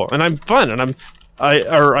cool and I'm fun and I'm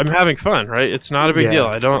having fun, right? It's not a big deal.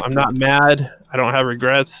 I'm not mad. I don't have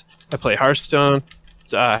regrets. I play Hearthstone.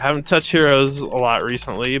 I haven't touched Heroes a lot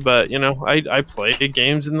recently, but I play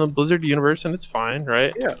games in the Blizzard universe and it's fine,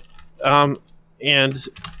 right? Yeah. And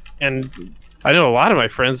I know a lot of my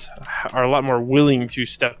friends are a lot more willing to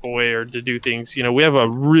step away or to do things. We have a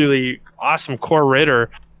really awesome core raider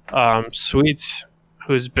Sweets,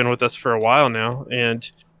 who's been with us for a while now,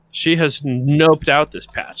 and she has noped out this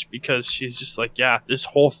patch because she's just like, yeah, this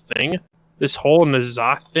whole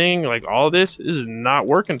N'Zoth thing, like all this is not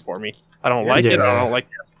working for me. I don't like it. I don't like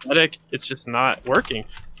the aesthetic. It's just not working.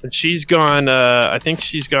 And she's gone. I think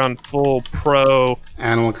she's gone full pro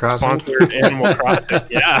Animal Crossing. sponsored Animal Crossing.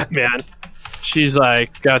 Yeah, man. She's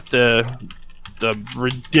like got the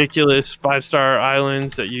ridiculous 5-star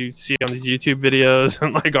islands that you see on these YouTube videos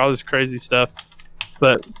and like all this crazy stuff.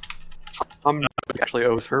 But Actually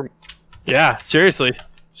owes her. yeah, seriously,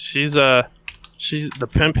 she's the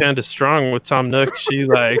Pimp Panda strong with Tom Nook. She'll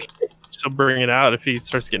bring it out if he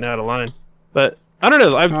starts getting out of line. But I don't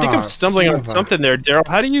know. I think I'm stumbling on something there, Daryl.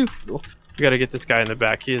 How do you? We got to get this guy in the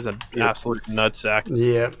back. He is an absolute nutsack.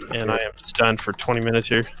 Yep. And I am stunned for 20 minutes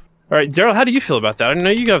here. All right, Daryl, how do you feel about that? I know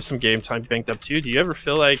you have some game time banked up too. Do you ever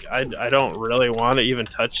feel like I don't really want to even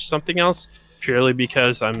touch something else purely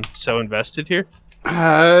because I'm so invested here?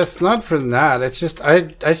 It's not for that. It's just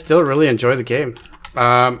I still really enjoy the game.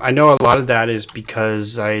 I know a lot of that is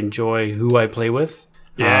because I enjoy who I play with.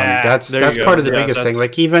 Yeah, that's part of the biggest thing.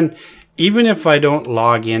 Like even if I don't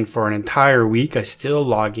log in for an entire week, I still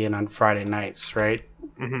log in on Friday nights, right?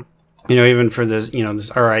 Mm-hmm. Even for this,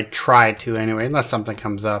 or I try to anyway, unless something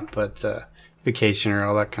comes up, but vacation or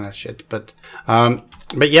all that kind of shit. But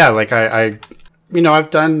yeah, like I've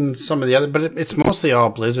done some of the other, but it's mostly all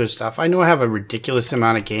Blizzard stuff. I know I have a ridiculous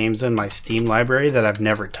amount of games in my Steam library that I've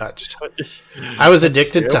never touched. I was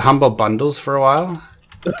addicted to Humble Bundles for a while.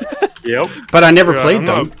 Yep. But I never played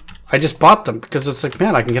them. I just bought them because it's like,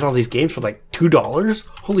 man, I can get all these games for like $2.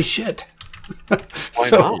 Holy shit. Why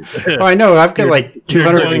not? Well, I know. I've got like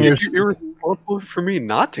 200. You're responsible for me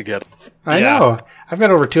not to get them. I know. I've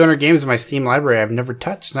got over 200 games in my Steam library I've never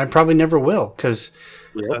touched, and I probably never will because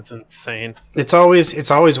that's insane. It's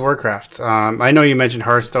always Warcraft. I know you mentioned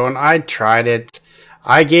Hearthstone. I tried it.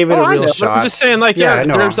 I gave it a real shot. I'm just saying, like,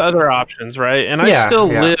 there's other options, right? And I still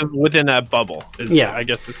live within that bubble. I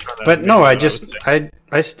guess it's kind of. But no,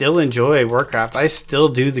 I still enjoy Warcraft. I still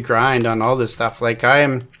do the grind on all this stuff. Like I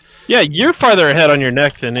am. Yeah, you're farther ahead on your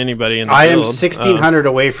neck than anybody in the I field. am 1,600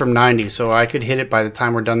 away from 90, so I could hit it by the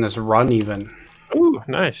time we're done this run. Even. Ooh,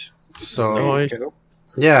 nice. So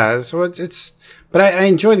yeah, so it's. But I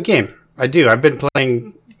enjoy the game. I do. I've been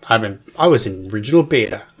playing. I was in original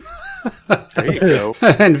beta. There you go.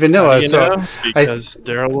 And vanilla. Because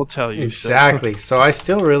Daryl will tell you. Exactly. So I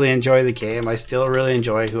still really enjoy the game. I still really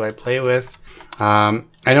enjoy who I play with. I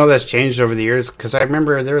know that's changed over the years because I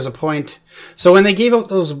remember there was a point. So when they gave out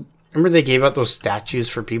those, statues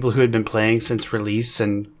for people who had been playing since release,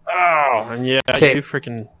 and you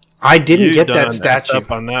freaking. I didn't get that statue.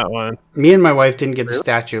 Up on that one. Me and my wife didn't get the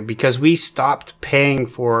statue because we stopped paying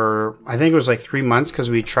for, I think it was like 3 months because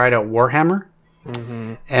we tried out Warhammer.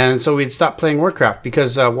 Mm-hmm. And so we'd stopped playing Warcraft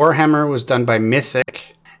because Warhammer was done by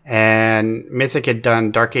Mythic, and Mythic had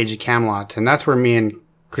done Dark Age of Camelot. And that's where me and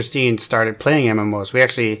Christine started playing MMOs. We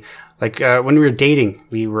actually, when we were dating,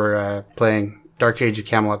 we were playing Dark Age of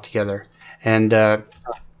Camelot together. And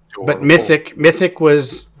but Mythic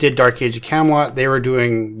did Dark Age of Camelot. They were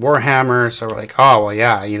doing Warhammer, so we're like, oh well,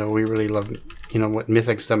 yeah, we really love what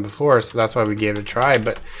Mythic's done before, so that's why we gave it a try.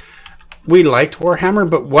 But we liked Warhammer,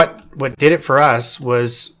 but what did it for us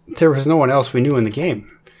was there was no one else we knew in the game.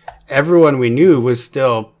 Everyone we knew was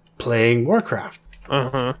still playing Warcraft.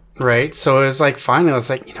 Uh-huh. Right? So it was like, finally, I was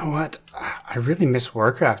like, you know what? I really miss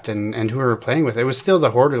Warcraft and who we were playing with. It was still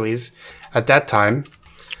the Horderlies at that time.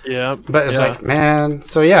 Yeah. But it's like, man,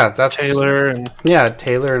 so yeah, that's Taylor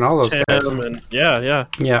and all those guys. And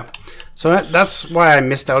yeah. So that's why I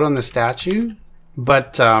missed out on the statue.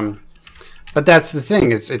 But that's the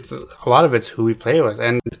thing. It's a lot of it's who we play with,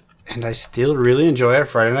 and I still really enjoy our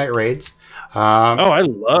Friday night raids. I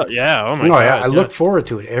love Oh my god! I look forward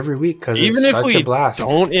to it every week because it's such a blast. Even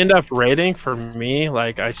if we don't end up raiding, for me,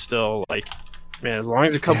 I still man, as long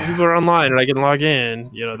as a couple people are online and I can log in,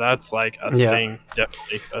 that's a thing.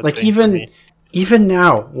 Definitely. Even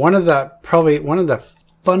now, one of the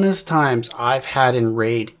funnest times I've had in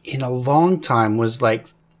raid in a long time was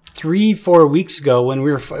 3-4 weeks ago when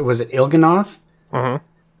we were. Was it Il'gynoth? Uh-huh.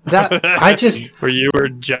 That I just where you were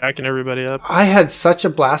jacking everybody up. I had such a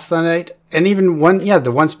blast that night, and even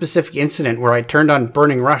the one specific incident where I turned on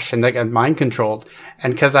Burning Rush and I got mind controlled,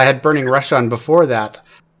 and because I had Burning Rush on before that,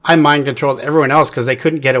 I mind controlled everyone else because they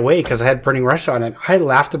couldn't get away because I had Burning Rush on, and I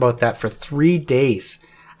laughed about that for 3 days.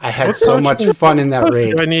 I had so much fun in that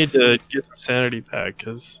raid. I need to get some sanity pack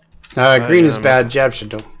because green is bad. Jab should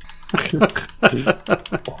do.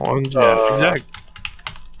 On jab, exactly.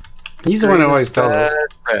 He's the one who always tells us.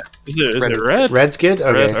 Red. Is it red? Red's good?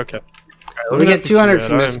 Okay. Red, okay. Let me get 200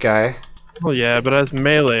 from this guy. Oh yeah, but as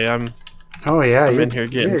melee, I'm you're in here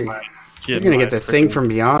getting. You're gonna get the thing from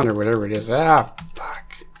beyond or whatever it is. Ah,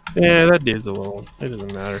 fuck. Yeah, that dude's a little. It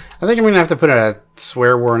doesn't matter. I think I'm gonna have to put a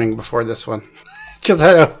swear warning before this one because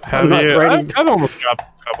I'm not writing. I've almost dropped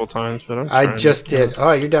a couple times, but I just did.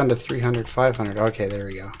 Oh, you're down to 300, 500. Okay, there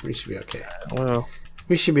we go. We should be okay. Well,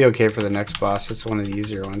 we should be okay for the next boss. It's one of the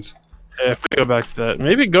easier ones. Yeah, if we go back to that,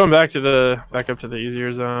 maybe going back up to the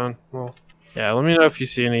easier zone. Well, yeah. Let me know if you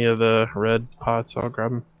see any of the red pots. I'll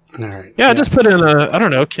grab them. All right. Yeah, just put in a. I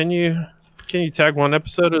don't know. Can you tag one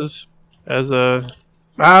episode as a?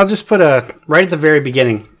 I'll just put right at the very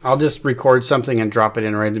beginning. I'll just record something and drop it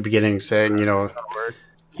in right at the beginning, saying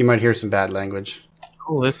you might hear some bad language.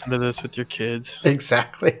 I'll listen to this with your kids.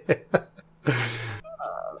 Exactly.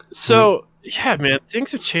 So yeah, man,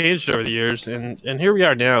 things have changed over the years, and here we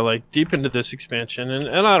are now, like deep into this expansion,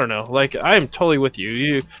 and I don't know, like I am totally with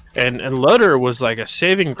you. And Loader was like a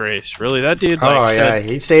saving grace, really. That dude.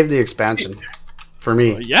 He saved the expansion for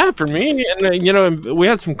me. Yeah, for me, and we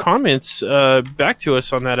had some comments back to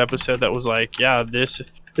us on that episode that was like, yeah, this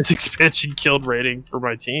expansion killed rating for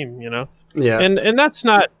my team, Yeah, and that's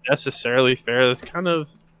not necessarily fair. That's kind of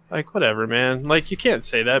like, whatever, man. Like, you can't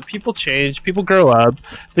say that. People change. People grow up.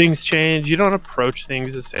 Things change. You don't approach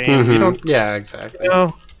things the same. Mm-hmm. You don't. Yeah, exactly.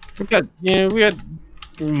 We got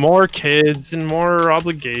more kids and more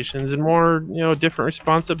obligations and more, different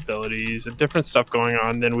responsibilities and different stuff going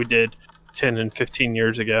on than we did 10 and 15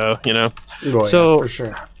 years ago. Boy, so for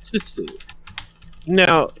sure. Just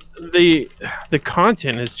now the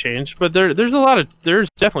content has changed, but there's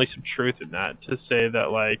definitely some truth in that to say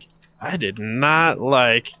that, like, I did not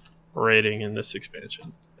like rating in this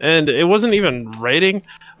expansion. And it wasn't even rating.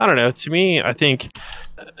 I don't know. To me, I think,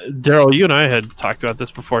 Daryl, you and I had talked about this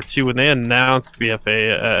before, too. When they announced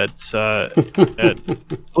BFA at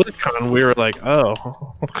BlizzCon, we were like, oh.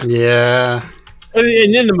 Yeah. And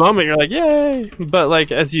in the moment, you're like, yay. But,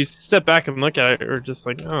 like, as you step back and look at it, you're just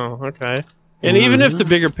like, oh, okay. And even if the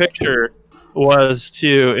bigger picture was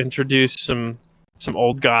to introduce some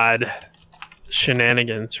old god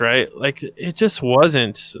shenanigans, right? Like, it just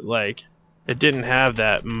wasn't like, it didn't have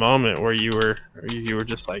that moment where you were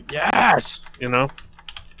just like, yes,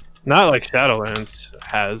 not like Shadowlands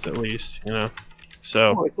has, at least,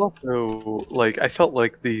 so it's also like, I felt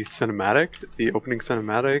like the opening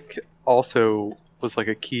cinematic also was like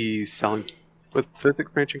a key selling with this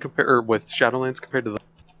expansion with Shadowlands compared to the,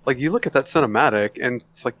 like, you look at that cinematic and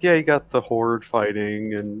it's like, yeah, you got the horde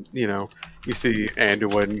fighting and, you see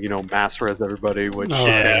Anduin, mass res everybody, which...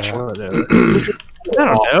 whatever. I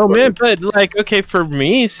don't know, man, but, like, okay, for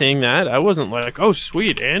me, seeing that, I wasn't like, oh,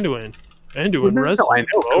 sweet, Anduin res. No, I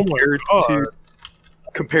know,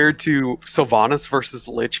 compared to Sylvanas versus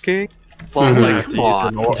Lich King, well, like, come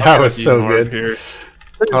on. That was so good. There's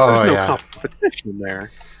no competition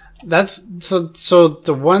there. That's so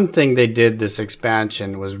the one thing they did this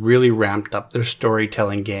expansion was really ramped up their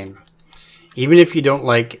storytelling game. Even if you don't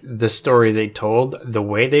like the story they told, the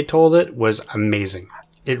way they told it was amazing.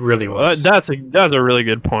 It really was. That's a really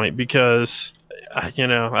good point, because I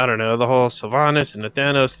don't know, the whole Sylvanas and the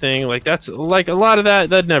Thanos thing, like, that's like a lot of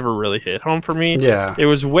that never really hit home for me. Yeah. It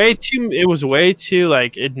was way too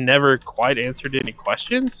like, it never quite answered any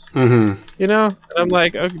questions. Mm-hmm. And I'm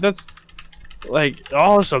like, okay, that's like,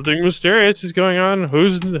 oh, something mysterious is going on.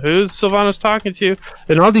 Who's Sylvanas talking to?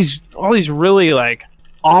 And all these really, like,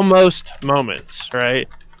 almost moments, right?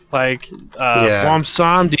 Like Wom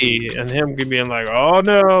Samdi and him being like, oh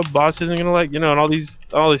no, boss isn't gonna and all these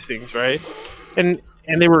things, right? And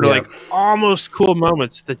they were like almost cool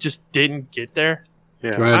moments that just didn't get there.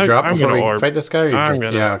 Yeah. Do you want to drop before we fight this guy?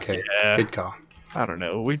 Yeah, okay. Yeah. Good call. I don't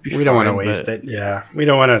know. We don't want to waste it. Yeah. We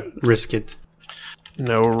don't want to risk it.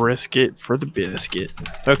 No risk it for the biscuit.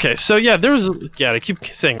 Okay, so yeah, I keep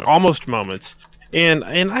saying almost moments. And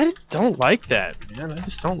I don't like that, man. I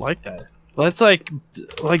just don't like that. Well, it's like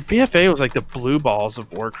BFA was like the blue balls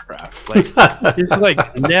of Warcraft. Like, it just,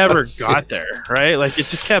 like, never got there, right? Like, it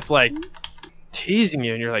just kept, like, teasing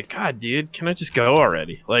you, and you're like, God, dude, can I just go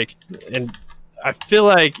already? Like, and I feel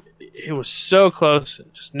like it was so close,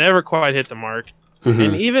 just never quite hit the mark. Mm-hmm.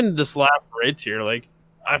 And even this last raid tier, like,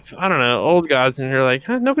 I don't know, old gods, and you're like,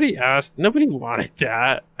 nobody wanted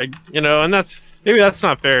that, and maybe that's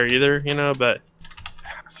not fair either, but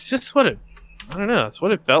it's just what I don't know, that's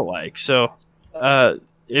what it felt like. So,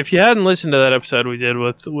 if you hadn't listened to that episode we did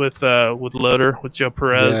with Loader, with Joe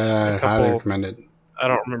Perez, highly recommend it. I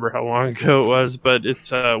don't remember how long ago it was, but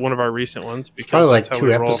it's one of our recent ones, because probably like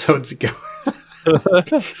 2 episodes ago.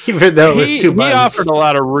 Even though it was 2 months. He offered a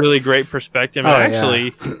lot of really great perspective. And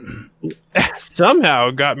actually,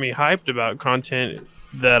 somehow got me hyped about content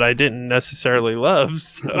that I didn't necessarily love.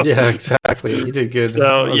 So. Yeah, exactly. You did good. So,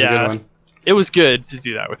 That was a yeah. good one. It was good to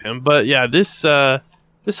do that with him, but yeah, this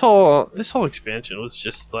whole expansion was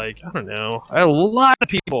just like, I don't know. A lot of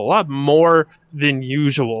people, a lot more than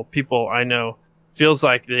usual people I know, feels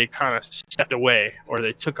like they kind of stepped away or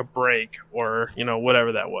they took a break or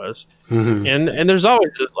whatever that was. Mhm. And there's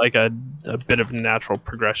always like a bit of natural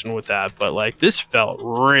progression with that, but like this felt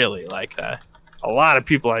really like that. A lot of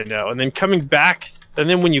people I know, and then coming back, and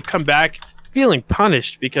then when you come back feeling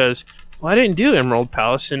punished because, well, I didn't do Emerald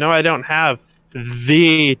Palace, and no, I don't have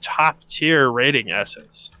the top tier rating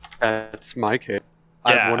essence. That's my case.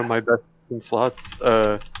 I Yeah. have one of my best in slots.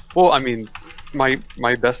 Well, I mean, my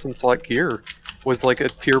best in slot gear was like a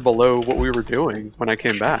tier below what we were doing when I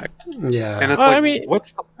came back, Yeah. and it's Well, like, I mean-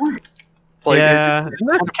 what's the point? Like, Yeah, and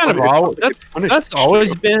that's kind of all. That's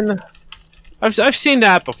always been. I've seen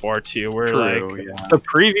that before too, where True, like yeah. the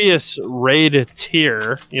previous raid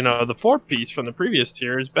tier, the 4-piece from the previous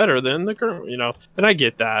tier is better than the current, and I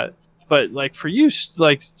get that. But like for you,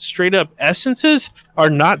 like straight up essences are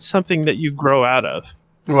not something that you grow out of.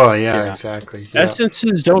 Well, yeah, Yeah. exactly. Yeah.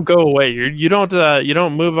 Essences don't go away. You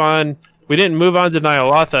don't move on. We didn't move on to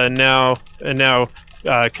Nyalotha, and now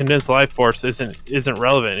Condensed Life Force isn't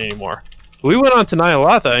relevant anymore. We went on to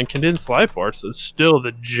Nyalotha, and Condensed Life Force is still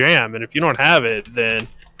the jam. And if you don't have it, then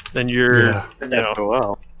you're Yeah.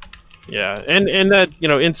 SOL. yeah, and that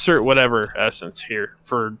insert whatever essence here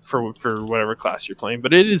for whatever class you're playing.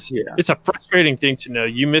 But it's a frustrating thing to know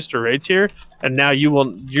you missed a raid tier, and now you're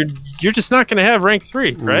just not going to have rank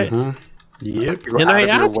 3, right? Mhm. Yep. You're And out I of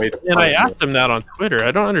your asked way to and I find asked it. them that on Twitter. I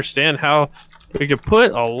don't understand how we could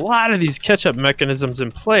put a lot of these catch-up mechanisms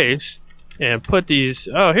in place and put these.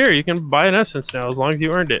 Oh, here you can buy an essence now as long as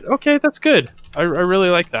you earned it. Okay, that's good. I really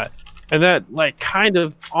like that. And that like kind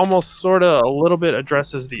of almost sort of a little bit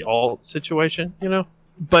addresses the alt situation,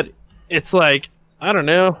 But it's like I don't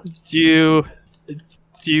know. Do you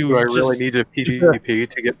Do I really just- need a PvP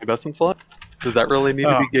to get my best in slot? Does that really need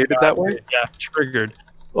to be gated that way? Yeah, triggered.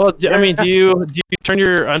 Well, I mean, do you turn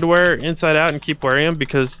your underwear inside out and keep wearing them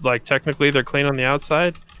because, like, technically they're clean on the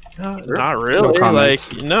outside? No, not really. comment.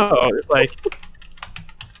 Like,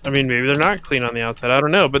 I mean, maybe they're not clean on the outside. I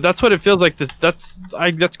don't know, but that's what it feels like. That's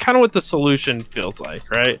kind of what the solution feels like,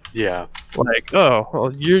 right? Yeah. Like, oh,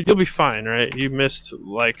 well, you'll be fine, right? You missed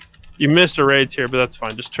a raid here, but that's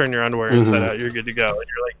fine. Just turn your underwear inside out. You're good to go. And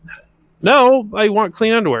you're like, no, I want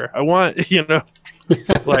clean underwear. I want,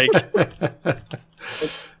 like.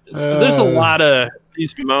 There's a lot of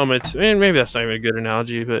these moments. I mean, maybe that's not even a good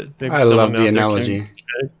analogy, but maybe I someone love out the there analogy. can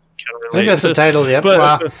I think relate. that's the title. Yep. But-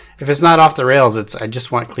 Well, if it's not off the rails, it's I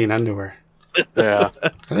just want clean underwear. Yeah. I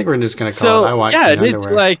think we're just gonna call it I want yeah, clean and it's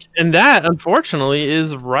underwear. like, and that unfortunately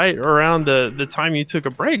is right around the time you took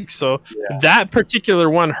a break. So that particular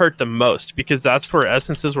one hurt the most because that's where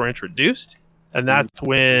essences were introduced, and that's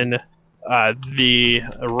when the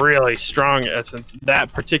really strong essence,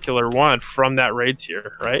 that particular one from that raid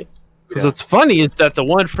tier, right? Because what's funny is that the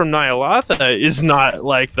one from Nyalotha is not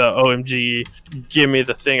like the OMG, give me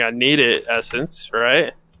the thing I needed essence,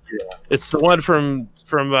 right? Yeah. It's the one from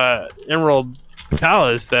Emerald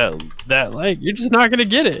Palace that like you're just not gonna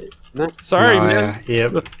get it. No. Sorry, Oh, man. yeah.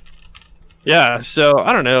 Yep. Yeah, so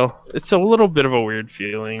I don't know. It's a little bit of a weird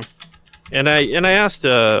feeling. And I asked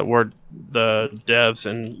where the devs,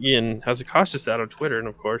 and Ian has a cautious out on Twitter, and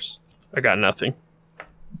of course I got nothing.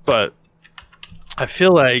 But I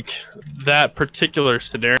feel like that particular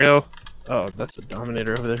scenario. Oh, that's a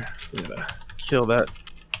Dominator over there. We gotta kill that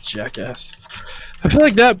jackass. I feel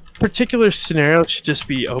like that particular scenario should just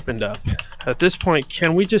be opened up. At this point,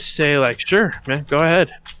 can we just say like, sure, man, go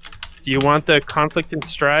ahead. Do you want the conflict and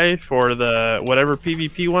strife or the whatever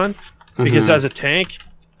PvP one? Because Mhm. as a tank,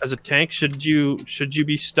 should you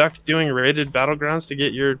be stuck doing rated battlegrounds to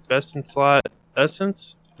get your best in slot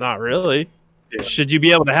essence? Not really. Yeah. Should you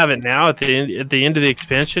be able to have it now at the end of the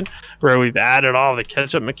expansion where we've added all the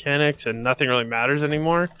catch up mechanics and nothing really matters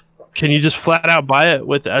anymore? Can you just flat out buy it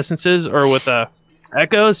with essences or with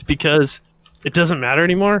echoes because it doesn't matter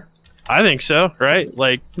anymore? I think so, right?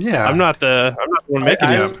 Like Yeah. I'm not the one making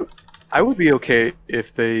it. I would be okay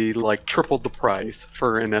if they like tripled the price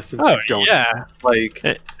for an essence Oh you don't yeah, like.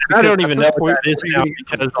 and I don't because even at know this what point, that is now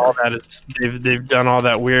because all that is they've done all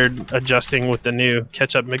that weird adjusting with the new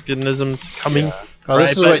catch up mechanisms coming. Yeah. Well, right?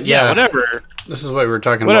 this is But what. Yeah. whatever. This is what we were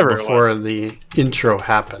talking Whatever about it before the intro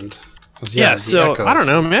happened. Was, Yeah, the so echoes. I don't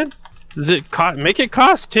know, man. Does it make it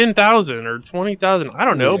cost 10,000 or 20,000? I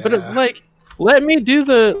don't know, but Yeah. let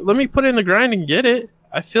me put in the grind and get it.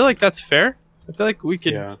 I feel like that's fair. I feel like we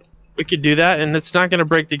could Yeah. We could do that, and it's not going to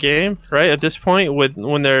break the game, right? At this point,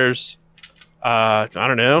 when there's, I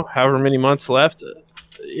don't know, however many months left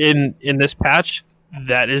in this patch,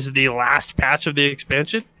 that is the last patch of the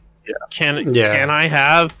expansion. Yeah. Can I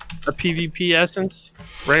have a PvP essence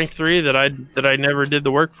rank 3 that I never did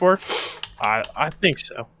the work for? I think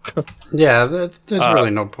so. Yeah, there's really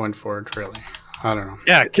no point for it, really. I don't know.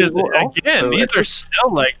 Yeah, because again, also, these are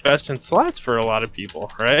still like best in slots for a lot of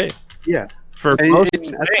people, right? Yeah. For And most at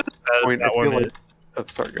this point, I feel like. Oh,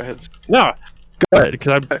 sorry. Go ahead. No, go ahead,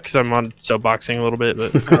 because I'm on soapboxing a little bit,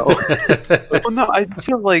 but Well, no, I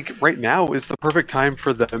feel like right now is the perfect time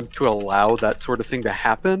for them to allow that sort of thing to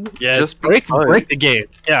happen. yeah, just break because- the game.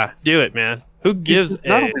 Yeah, do it, man. Who gives It's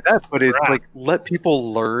not a only that, but it's crap? like let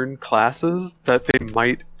people learn classes that they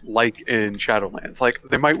might like in Shadowlands. Like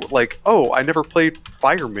they might like, oh, I never played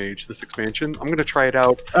Fire Mage this expansion. I'm gonna try it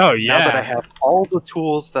out. Oh yeah, Now that I have all the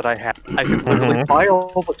tools that I have, I can literally buy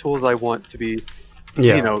all the tools I want to be,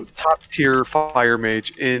 Yeah. you know, top tier Fire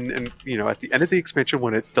Mage and you know, at the end of the expansion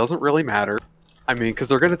when it doesn't really matter. I mean, because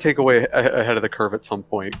they're gonna take away ahead of the curve at some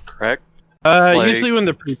point, correct? like- usually when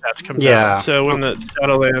the pre-patch comes Yeah. out. So when the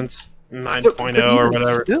Shadowlands 9.0 or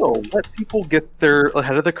whatever. Still, let people get their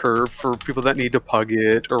ahead of the curve for people that need to pug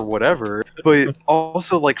it or whatever. But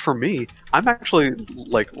also, like for me, I'm actually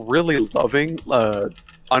like really loving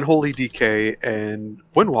Unholy DK and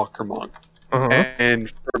Windwalker Monk. Uh-huh. And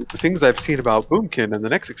from the things I've seen about Boomkin in the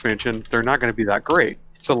next expansion, they're not going to be that great.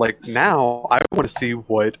 So like now, I want to see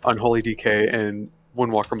what Unholy DK and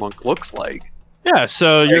Windwalker Monk looks like. Yeah,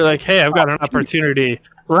 so you're like, hey, I've got an opportunity.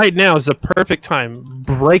 Right now is the perfect time.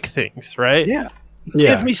 Break things, right? Yeah.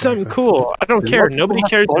 Yeah. Give me something cool. I don't care. Let people Nobody have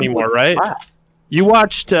cares fun anymore, with right? class. You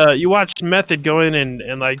watched Method go in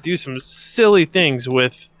and like do some silly things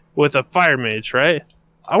with a fire mage, right?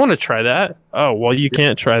 I want to try that. Oh well, you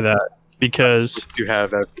can't try that because You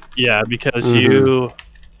have that. because Mhm. you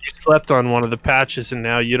slept on one of the patches and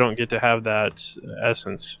now you don't get to have that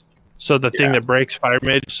essence. So the thing that breaks fire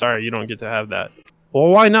mage, sorry, you don't get to have that. Well,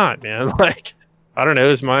 why not, man? Like, I don't know.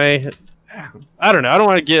 I don't know. I don't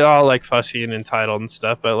want to get all like fussy and entitled and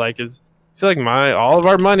stuff, but like, I feel like all of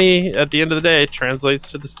our money at the end of the day translates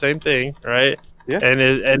to the same thing, right? Yeah.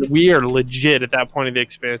 And we are legit at that point of the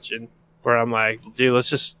expansion where I'm like, dude, let's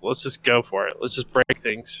just go for it. Let's just break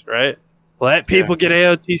things, right? Let people get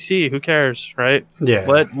AOTC. Who cares, right? Yeah.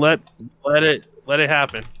 Let it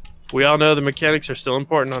happen. We all know the mechanics are still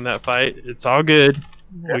important on that fight. It's all good.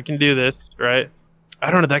 We can do this, right? I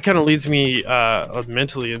don't know. That kind of leads me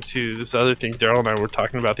mentally into this other thing Daryl and I were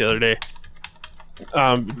talking about the other day.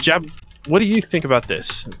 Jab, what do you think about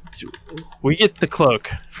this? We get the cloak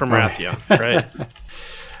from Rathion, right?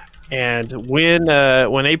 And when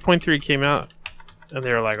 8.3 came out, and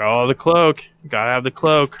they were like, "Oh, the cloak! You gotta have the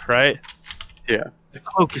cloak, right?" Yeah. The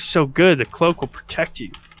cloak is so good. The cloak will protect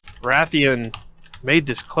you. Rathion made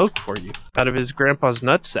this cloak for you out of his grandpa's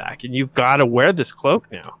nutsack, and you've got to wear this cloak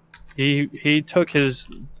now. He took his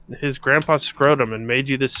grandpa's scrotum and made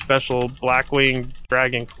you this special Blackwing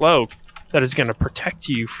dragon cloak that is going to protect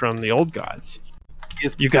you from the old gods.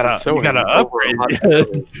 You gotta upgrade.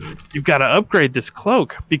 You've got to upgrade this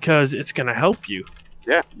cloak because it's going to help you.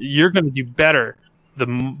 Yeah, you're going to do better.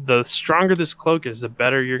 The stronger this cloak is, the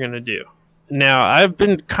better you're going to do. Now, I've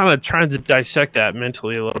been kind of trying to dissect that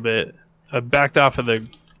mentally a little bit. I backed off of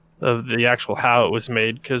the actual how it was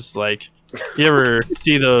made because, like, you ever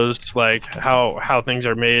see those like how things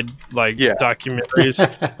are made, like documentaries?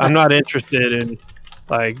 I'm not interested in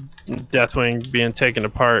like Deathwing being taken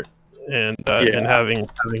apart and having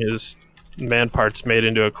his man parts made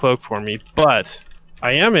into a cloak for me, but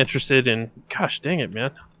I am interested in. Gosh dang it,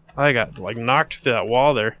 man! I got like knocked through that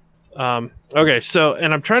wall there. Okay, so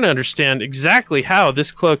and I'm trying to understand exactly how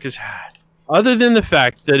this cloak is. Other than the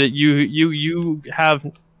fact that you have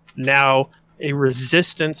now a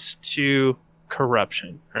resistance to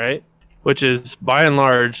corruption, right? Which is by and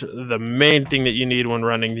large the main thing that you need when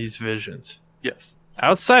running these visions. Yes.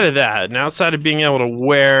 Outside of that, and outside of being able to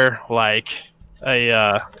wear like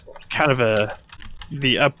a kind of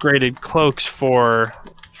the upgraded cloaks for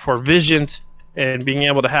visions and being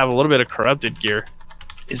able to have a little bit of corrupted gear,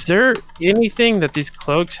 is there anything that these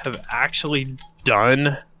cloaks have actually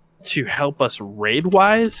done to help us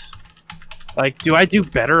raid-wise? Like, do I do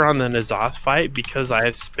better on the N'Zoth fight because I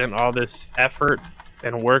have spent all this effort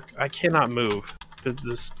and work? I cannot move.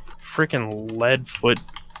 This freaking lead foot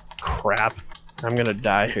crap. I'm gonna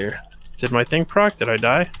die here. Did my thing proc? Did I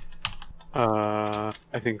die? I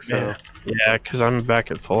think so. Yeah, because I'm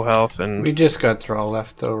back at full health and We just got Thrall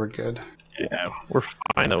left, though. We're good. yeah, we're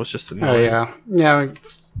fine. That was just Oh, annoying. yeah. Yeah, we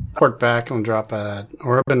port back and we'll drop a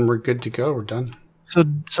orb and we're good to go. We're done. So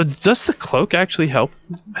does the cloak actually help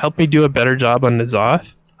me do a better job on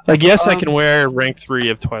N'Zoth? Like, yes, I can wear rank 3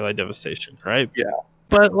 of Twilight Devastation, right? Yeah.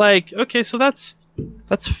 But like, okay, so that's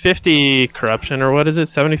 50 corruption, or what is it,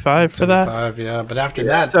 75 for that? 75, yeah. But after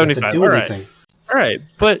that, that's 75, a do alright. anything. All right,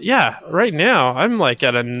 but yeah, right now I'm like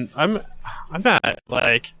I'm at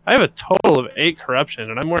like I have a total of 8 corruption,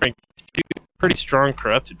 and I'm wearing 2 pretty strong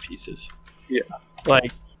corrupted pieces. Yeah.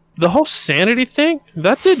 Like the whole sanity thing,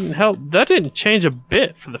 that didn't help. That didn't change a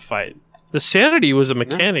bit for the fight. The sanity was a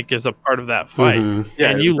mechanic as a part of that fight, Mhm. Yeah,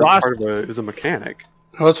 and you it was lost. part of it was a mechanic.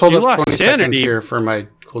 Well, let's hold You up lost 20 seconds sanity. here for my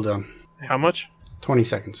cooldown. How much? 20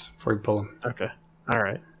 seconds before you pull them. Okay. All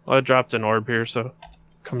right. Well, I dropped an orb here, so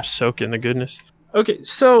come soak in the goodness. Okay,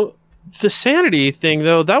 so the sanity thing,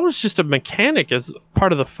 though, that was just a mechanic as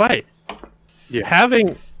part of the fight. Yeah.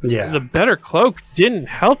 Having Yeah. the better cloak didn't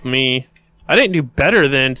help me. I didn't do better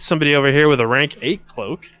than somebody over here with a rank 8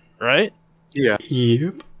 cloak, right? Yeah.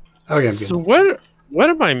 Yep. Okay, I'm So good. what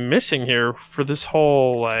am I missing here for this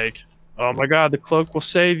whole, like, oh my god, the cloak will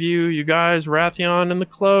save you, you guys, Rathion and the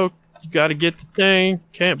cloak, you gotta get the thing,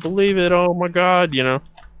 can't believe it, oh my god, you know.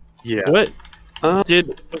 Yeah. What Uh,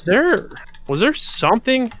 was there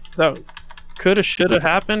something that coulda shoulda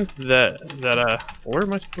happened that where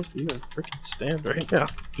am I supposed to even freaking stand right now?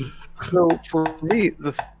 So for me,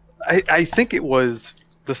 I think it was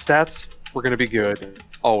the stats were going to be good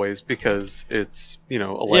always because it's a Yeah,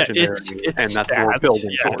 legendary it's and that's what we're stats,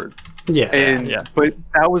 building yeah. toward. Yeah. And Yeah. but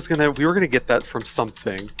we were gonna get that from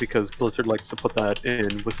something because Blizzard likes to put that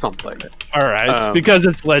in with something. All right, it's because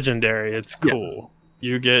it's legendary, it's Yes. cool.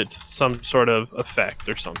 You get some sort of effect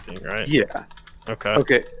or something, right? Yeah. Okay.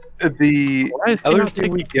 Okay. The Why is he other not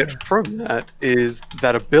thing we taking get from that is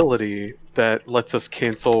that ability that lets us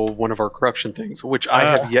cancel one of our corruption things, which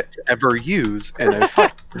I have yet to ever use in a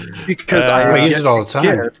fight because I I have use yet it all the to time.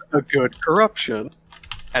 get a good corruption.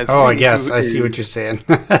 As Oh, I me, guess. who I see is- what you're saying.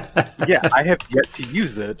 Yeah, I have yet to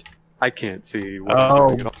use it. I can't see what Oh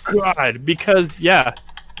I'm doing at all. god, because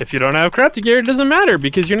if you don't have corrupted gear, it doesn't matter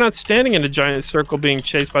because you're not standing in a giant circle being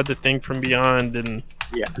chased by the thing from beyond, and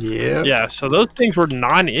Yeah. so those things were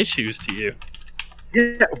non-issues to you.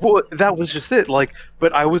 Yeah, well, that was just it. Like,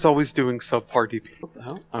 but I was always doing subpar DP. What the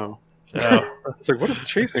hell? Oh, Oh. it's like, what is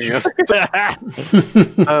chasing us?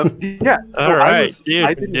 All Yeah. so right, dude,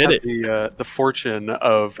 I didn't did have the fortune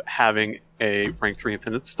of having a rank 3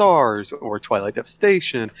 Infinite Stars or Twilight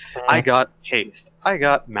Devastation. I got haste. I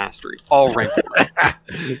got mastery. All rank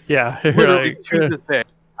 3. yeah, Literally right. to this day,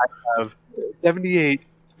 I have 78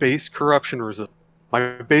 base corruption resistance.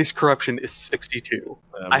 My base corruption is 62.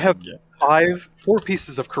 I have 4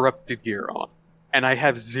 pieces of corrupted gear on, and I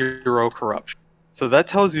have 0 corruption. So that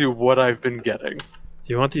tells you what I've been getting. Do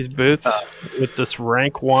you want these boots with this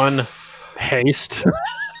rank 1 haste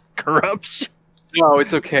corruption? No,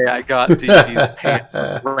 it's okay. I got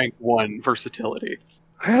the rank 1 versatility.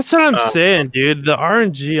 That's what I'm saying, dude. The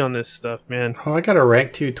RNG on this stuff, man. Oh, I got a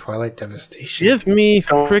rank 2 Twilight Devastation. Give me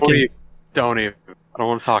Don't freaking even. Don't even. I don't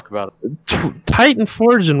want to talk about it. Titan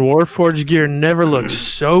Forge and Warforged gear never looked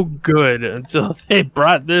so good until they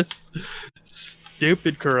brought this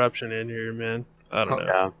stupid corruption in here, man. I don't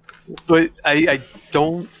know. Yeah. But I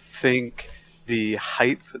don't think the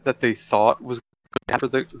hype that they thought was going to have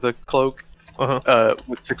for the cloak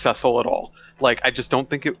was successful at all. Like, I just don't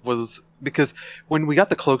think it was, because when we got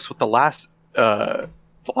the cloaks with the last time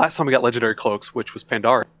we got legendary cloaks, which was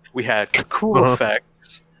Pandora, we had cool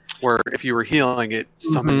effects where if you were healing it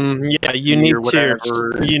summoned unique or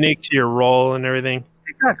whatever. unique to your role and everything.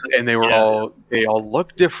 Exactly, and they all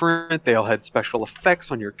looked different. They all had special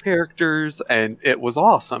effects on your characters, and it was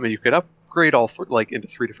awesome. And you could upgrade all into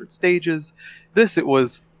 3 different stages. It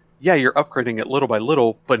was you're upgrading it little by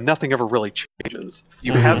little, but nothing ever really changes.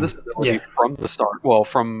 You have this ability from the start. Well,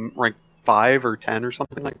 from rank 5 or 10 or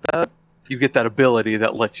something like that, you get that ability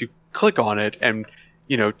that lets you click on it and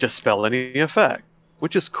dispel any effect,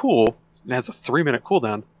 which is cool. It has a 3-minute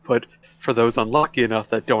cooldown, but for those unlucky enough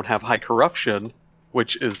that don't have high corruption,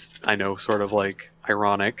 which is, I know, sort of like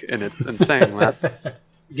ironic in saying that,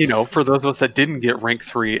 for those of us that didn't get rank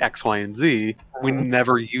 3 X, Y, and Z, we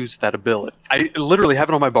never used that ability. I literally have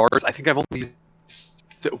it on my bars. I think I've only used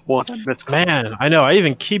it once. Man, I know. I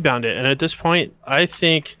even keybound it, and at this point, I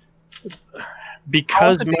think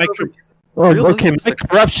because my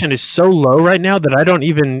corruption is so low right now that I don't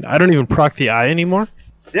even proc the eye anymore.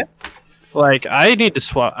 Yeah. Like, I need to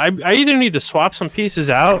swap. I either need to swap some pieces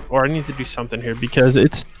out, or I need to do something here because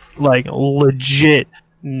it's like legit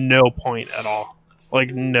no point at all.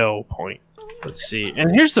 Like, no point. Let's see.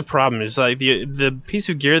 And here's the problem: is like the piece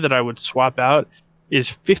of gear that I would swap out is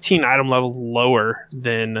 15 item levels lower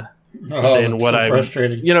than Oh, than that's what so I,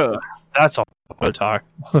 frustrating. that's all I talk.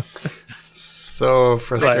 So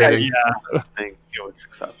frustrating. Yeah. I think it was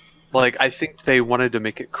successful. Like, I think they wanted to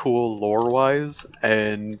make it cool lore-wise,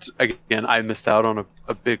 and again, I missed out on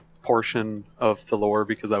a big portion of the lore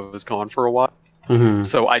because I was gone for a while. Mhm.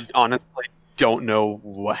 So I honestly don't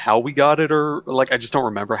know how we got it, or like I just don't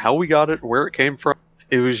remember how we got it, where it came from.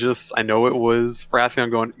 It was just I know it was Rathion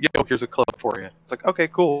going, "Yo, here's a clip for you." It's like, okay,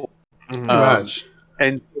 cool. Mhm. Pretty much.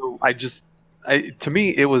 And so to me,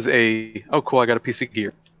 it was oh cool, I got a piece of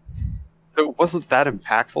gear. So it wasn't that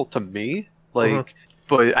impactful to me, like,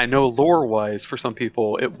 but I know lore-wise for some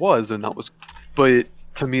people it was, and that was, but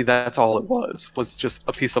to me that's all it was just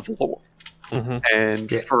a piece of lore. Mhm.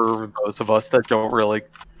 And Yeah. for those of us that don't really,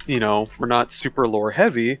 we're not super lore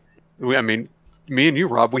heavy. I mean, me and you,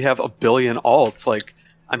 Rob, we have a billion alts. Like,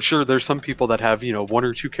 I'm sure there's some people that have, one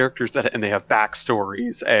or two characters and they have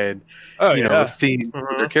backstories and, Oh, themes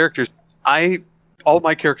for their characters. All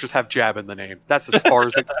my characters have Jab in the name. That's as far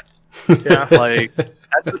as it Yeah. like,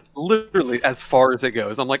 that's literally as far as it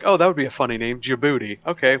goes. I'm like, oh, that would be a funny name, Djibouti.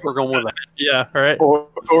 Okay, we're going with that. Yeah. All right. Or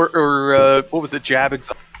what was it, Jab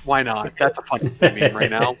Exotic? Why not? That's a funny name right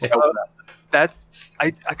now. That's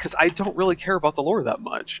because I don't really care about the lore that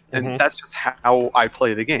much, and that's just how I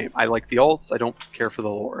play the game. I like the alts. I don't care for the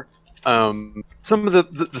lore. Some of the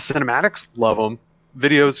cinematics, love them.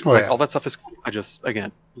 Videos, all that stuff is cool.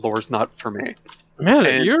 Again, lore's not for me. Man,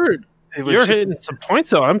 And you're just hitting some points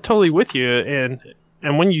though. I'm totally with you, and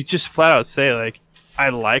when you just flat out say like, I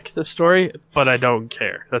like the story, but I don't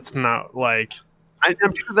care. That's not like.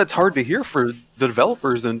 I'm sure that's hard to hear for the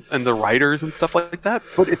developers and the writers and stuff like that.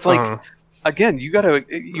 But it's like, again, you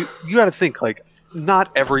gotta think like,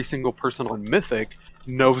 not every single person on Mythic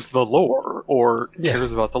knows the lore or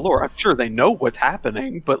cares about the lore. I'm sure they know what's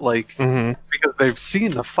happening, but like because they've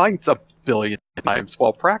seen the fights a billion times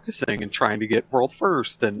while practicing and trying to get world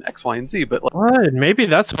first and X, Y, and Z. But like, What? Maybe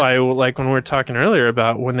that's why, like when we were talking earlier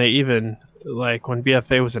about when they even like when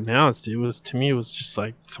BFA was announced, it was just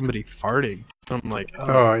like somebody farting. I'm like,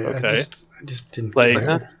 Oh yeah. okay. I just didn't Like,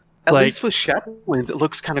 care. at like- least with Shadowlands, it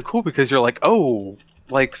looks kind of cool because you're like, oh,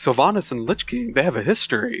 like Sylvanas and Lich King, they have a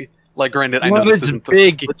history. Like, granted, I know this it's isn't the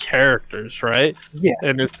big characters, right? Yeah.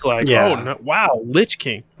 And it's like, Yeah. oh no, wow, Lich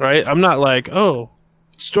King, right? I'm not like, oh,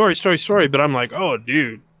 story, but I'm like, oh,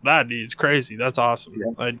 dude, that dude's crazy. That's awesome.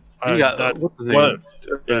 You got that, what's his name? what?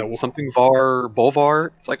 Yeah. Something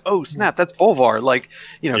Bolvar. It's like, oh snap, that's Bolvar. Like,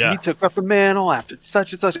 he took up a mantle after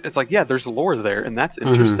such and such. It's like, yeah, there's lore there, and that's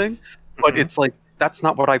interesting. But it's like that's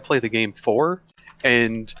not what I play the game for.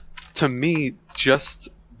 And to me, just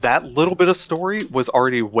that little bit of story was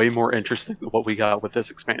already way more interesting than what we got with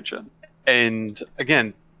this expansion. And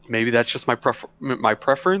again, maybe that's just my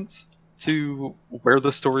preference to where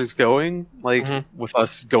the story's going, like with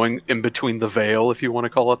us going in between the veil, if you want to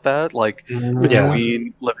call it that, like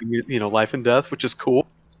between living, life and death, which is cool,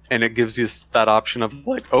 and it gives you that option of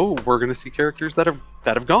like, oh, we're gonna see characters that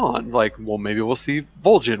have gone, like, well, maybe we'll see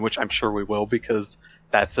Vol'jin, which I'm sure we will because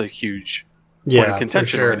that's a huge point of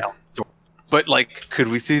contention right now. But like, could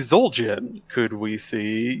we see Zul'jin? Could we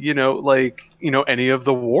see, any of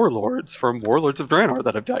the warlords from Warlords of Draenor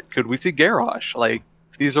that have died? Could we see Garrosh? Like,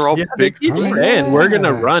 these are all big. They keep saying we're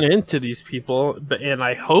gonna run into these people, and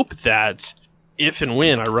I hope that if and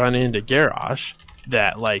when I run into Garrosh,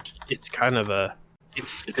 that like it's kind of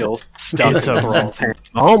it's still stuck it's in a Thrall's hand.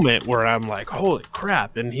 moment where I'm like, holy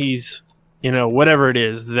crap, and he's, whatever it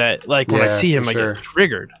is that like when I see him, I get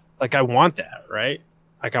triggered. Like I want that, right?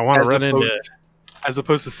 Like I want to run into. As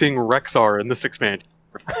opposed to seeing Rexar in this expansion.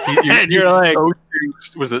 And you're like,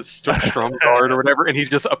 was it Stromguard or whatever? And he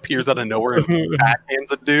just appears out of nowhere and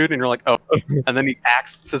backhands a dude, and you're like, oh. And then he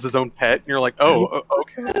acts as his own pet, and you're like, oh,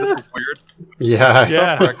 okay, this is weird.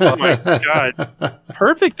 Yeah. Oh my god,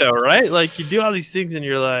 perfect though, right? Like you do all these things, and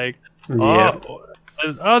you're like,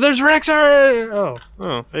 oh, there's Rexar.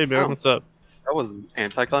 Oh, hey man, what's up? That was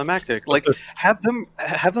anticlimactic. Like, have them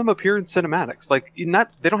appear in cinematics. Like,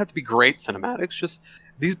 they don't have to be great cinematics. Just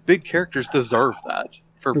these big characters deserve that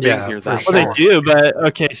for being here. That well, they do. But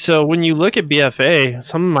okay, so when you look at BFA,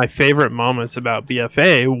 some of my favorite moments about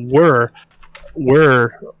BFA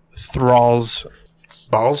were Thrall's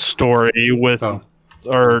story with, or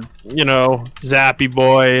Zappy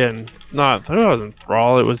Boy, and it wasn't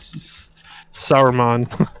Thrall. It was Saruman.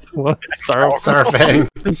 Saurfang.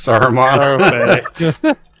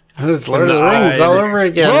 Saruman. It's Lord of the Rings all over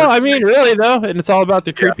again. Well, I mean, really though, and it's all about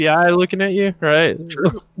the creepy eye looking at you, right?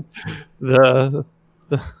 the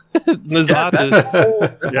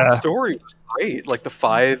that story was great. Like the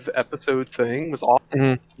 5-episode thing was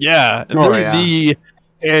awesome. Yeah,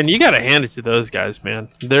 And you gotta hand it to those guys, man.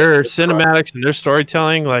 Their cinematics and their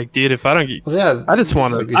storytelling, like, dude, if I don't get, Well, yeah, I just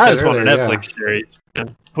want like a you said Netflix earlier, yeah. series.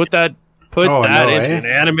 Man. Put that Oh, no, into eh? an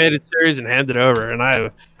animated series and hand it over, and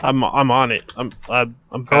I'm on it. I'm about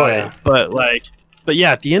yeah. it. But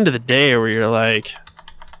yeah, at the end of the day, where you're like,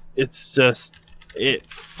 it's just it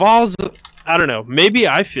falls. I don't know. Maybe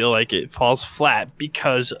I feel like it falls flat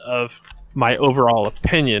because of my overall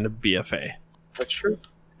opinion of BFA. That's true.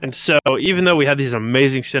 And so, even though we had these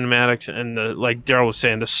amazing cinematics, and like Daryl was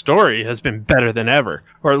saying, the story has been better than ever,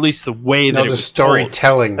 or at least the way that No, it the was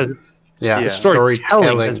storytelling. told. Yeah, The storytelling.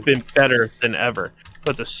 storytelling has been better than ever.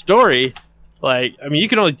 But the story, like, I mean, you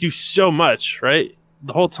can only do so much, right?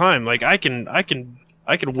 The whole time, like, I can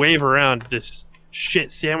wave around this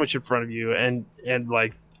shit sandwich in front of you and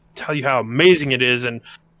like tell you how amazing it is, and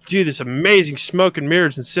do this amazing smoke and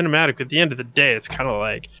mirrors and cinematic. At the end of the day, it's kind of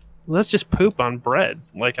like, let's just poop on bread.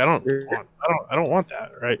 Like, I don't want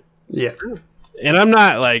that, right? Yeah. And I'm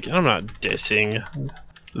not dissing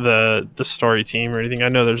the story team or anything. I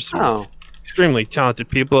know there's some extremely talented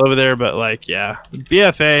people over there, but like, yeah,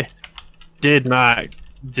 BFA did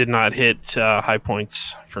not hit high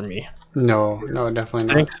points for me. No,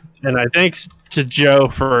 definitely not. Thanks to Joe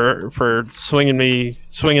for swinging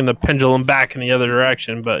the pendulum back in the other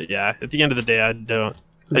direction. But yeah, at the end of the day, I do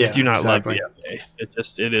not love BFA.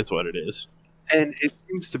 It is what it is. And it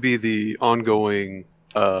seems to be the ongoing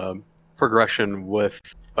progression with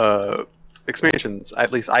expansions,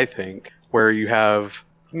 at least I think, where you have,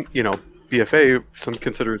 BFA, some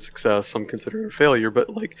consider it success, some consider it a failure, but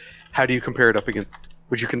like, how do you compare it up against?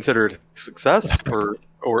 Would you consider it a success, or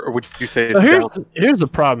would you say it's down? Here's the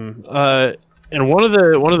problem. And one of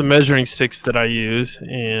the measuring sticks that I use,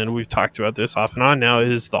 and we've talked about this off and on now,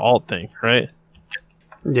 is the alt thing, right?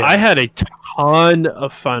 Yeah. I had a ton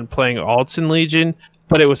of fun playing alts in Legion,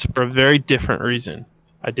 but it was for a very different reason.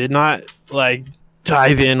 I did not like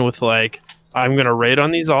dive in with like, I'm gonna raid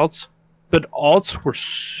on these alts, but alts were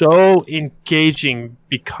so engaging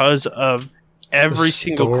because of every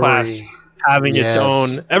single class having its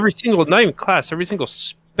own, every single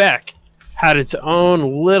spec had its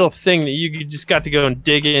own little thing that you just got to go and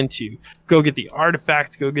dig into. Go get the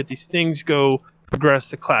artifacts, go get these things, go progress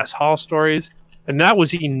the class hall stories. And that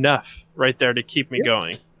was enough right there to keep me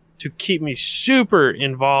going, to keep me super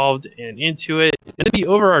involved and into it. And the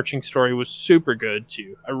overarching story was super good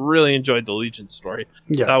too. I really enjoyed the Legion story.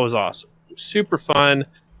 Yeah. That was awesome. Super fun.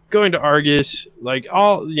 Going to Argus, like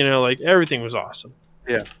everything was awesome.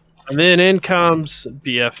 Yeah. And then in comes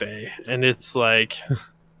BFA, and it's like,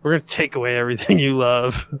 we're gonna take away everything you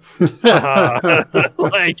love.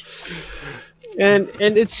 And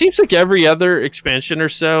it seems like every other expansion or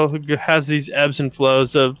so has these ebbs and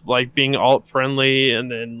flows of like being alt friendly and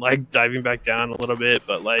then like diving back down a little bit.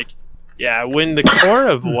 But like, yeah, when the core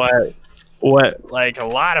of what like a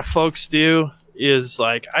lot of folks do is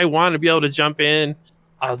like, I want to be able to jump in.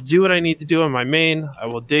 I'll do what I need to do on my main. I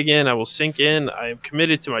will dig in. I will sink in. I am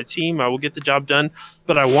committed to my team. I will get the job done.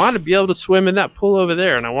 But I want to be able to swim in that pool over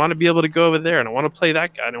there, and I want to be able to go over there, and I want to play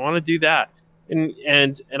that guy, and I want to do that, and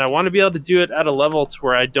I want to be able to do it at a level to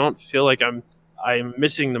where I don't feel like I'm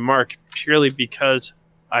missing the mark purely because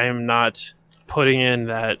I am not putting in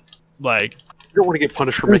that like. You don't want to get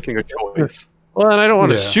punished for making a choice. Well, and I don't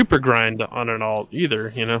want to super grind on an alt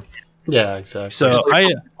either, you know. Yeah, exactly. So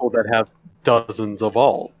people that have dozens of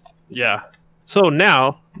alt. Yeah. So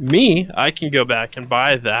now, I can go back and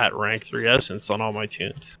buy that rank 3 essence on all my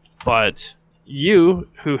tunes. But you,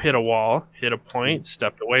 who hit a wall, hit a point,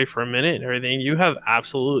 stepped away for a minute and everything, you have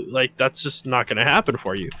absolutely, like, that's just not going to happen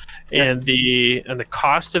for you. And the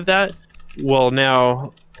cost of that will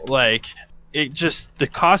now, like, the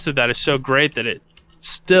cost of that is so great that it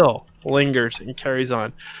still lingers and carries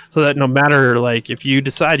on, so that no matter like if you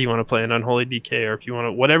decide you want to play an Unholy DK or if you want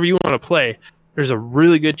to whatever you want to play, there's a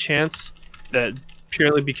really good chance that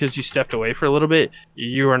purely because you stepped away for a little bit,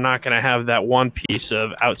 you are not going to have that one piece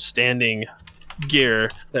of outstanding gear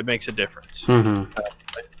that makes a difference. Mm-hmm.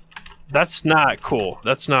 That's not cool.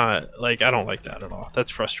 That's not like, I don't like that at all. That's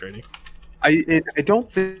frustrating. I don't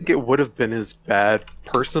think it would have been as bad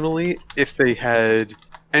personally if they had.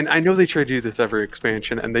 And I know they try to do this every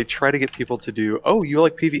expansion, and they try to get people to do, oh, you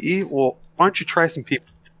like PvE? Well, why don't you try some PvE?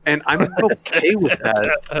 And I'm okay with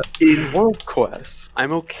that in World Quests.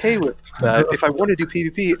 I'm okay with that. If I want to do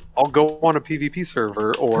PvP, I'll go on a PvP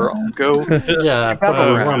server, or I'll go...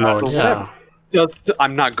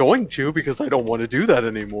 I'm not going to, because I don't want to do that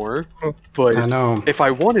anymore. But if I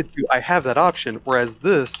wanted to, I have that option, whereas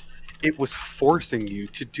this, it was forcing you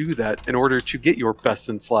to do that in order to get your best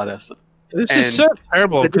in slot essence. This is so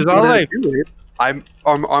terrible because I'm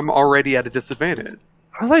already at a disadvantage.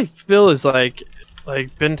 all I feel is like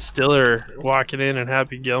Ben Stiller walking in and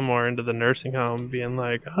Happy Gilmore into the nursing home, being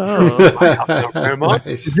like, "Oh, Grandma,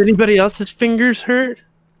 Nice. does anybody else's fingers hurt?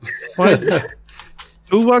 What?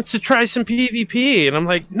 Who wants to try some PvP?" And I'm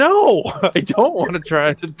like, "No, I don't want to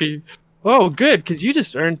try some PvP." Oh, good, because you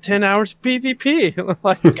just earned 10 hours of PvP. And I'm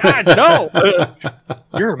like, God, no.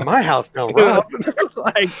 You're in my house now, Rob.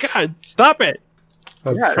 Like, God, stop it.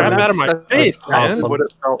 That's Yeah, Crap funny. out of my face, That's man. awesome. What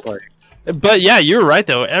it felt like. But yeah, you're right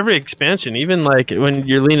though. Every expansion, even like when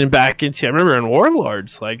you're leaning back into, I remember in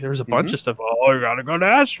Warlords, like there's a bunch of stuff. Oh, you gotta go to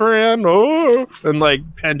Astran. Oh, and like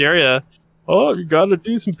Pandaria. Oh, you gotta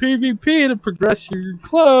do some PvP to progress your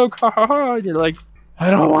cloak. Ha ha ha. And you're like,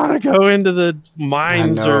 I don't want to go into the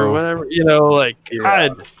mines or know. whatever. You know, like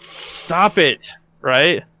God, stop it.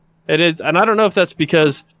 Right? And I don't know if that's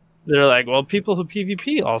because they're like, well, people who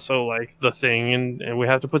PvP also like the thing, and we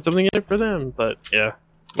have to put something in it for them. But yeah.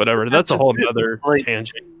 Whatever. That's a whole other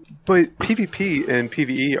tangent. But PvP and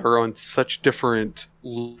PvE are on such different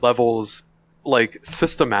levels, like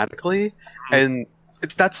systematically, and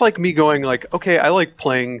that's like me going like, okay, I like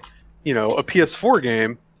playing, a PS4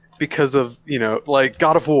 game because of like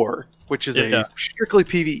God of War, which is a strictly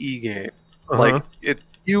PvE game. Like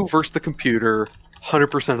it's you versus the computer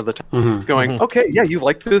 100% of the time. Going, okay, yeah, you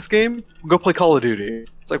like this game? Go play Call of Duty.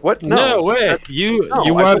 It's like, what? No way. If you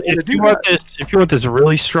want this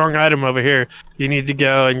really strong item over here, you need to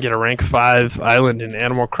go and get a rank 5 island in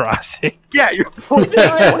Animal Crossing. Yeah, you're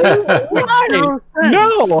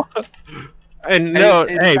no. And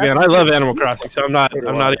hey man, I love Animal Crossing, so I'm not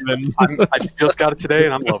even. I just got it today,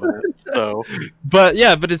 and I'm loving it. So, but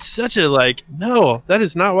it's such a like, no, that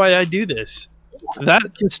is not why I do this. That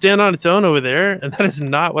can stand on its own over there, and that is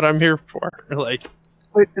not what I'm here for. Like,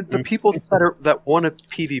 but the people that want a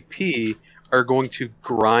PvP are going to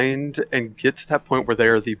grind and get to that point where they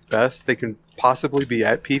are the best they can possibly be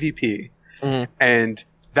at PvP, and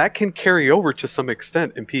that can carry over to some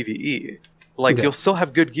extent in PvE. Like you'll still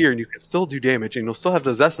have good gear, and you can still do damage, and you'll still have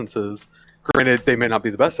those essences. Granted, they may not be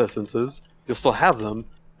the best essences. You'll still have them,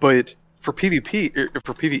 but for PvP,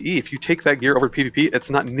 for PvE, if you take that gear over to PvP, it's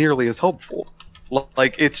not nearly as helpful.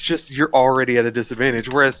 Like, it's just, you're already at a disadvantage.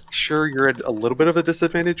 Whereas, sure, you're at a little bit of a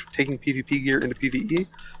disadvantage taking PvP gear into PvE,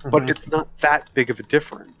 but it's not that big of a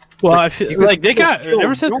difference. Well, I feel like they got,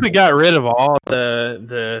 ever since we got rid of all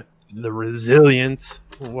the resilience,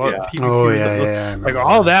 PvP like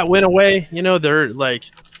all that went away. They're like,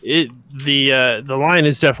 the line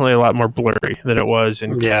is definitely a lot more blurry than it was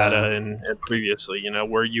in Kata and previously,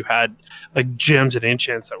 where you had like gems and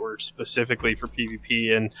enchants that were specifically for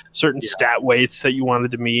PvP and certain stat weights that you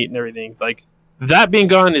wanted to meet and everything. Like that being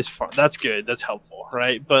gone is fun. That's good. That's helpful,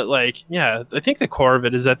 right? But like, I think the core of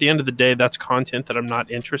it is at the end of the day, that's content that I'm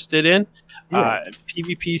not interested in.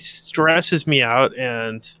 PvP stresses me out,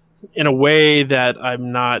 and in a way that I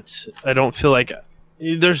don't feel like.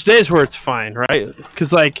 There's days where it's fine, right?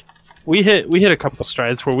 Because like we hit a couple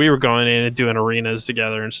strides where we were going in and doing arenas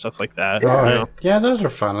together and stuff like that. Yeah, those were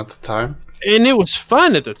fun at the time. And it was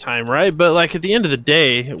fun at the time, right? But like at the end of the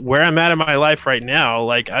day, where I'm at in my life right now,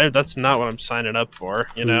 like that's not what I'm signing up for,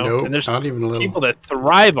 Nope, and there's not even a little. people that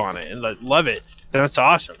thrive on it and that love it, and that's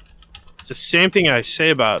awesome. It's the same thing I say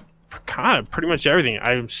about kind of pretty much everything.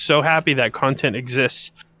 I'm so happy that content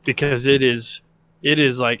exists because it is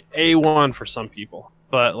like A1 for some people.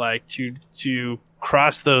 But like to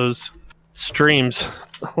cross those streams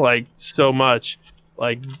like so much,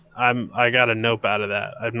 like I got a nope out of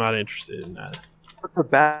that. I'm not interested in that. But the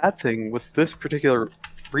bad thing with this particular,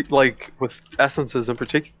 like with essences in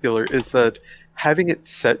particular, is that having it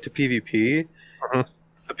set to PvP,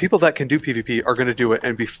 the people that can do PvP are going to do it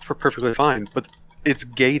and be perfectly fine. But it's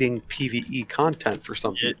gating PvE content for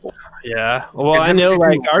some people. Yeah. Well, I know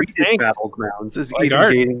like our tank battlegrounds is like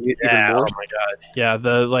even gating it even more. Oh my god. Yeah,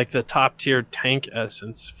 the top tier tank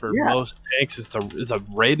essence for most tanks is a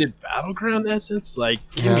rated battleground essence. Like,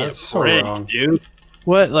 give me a break, dude.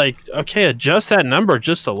 What? Like, okay, adjust that number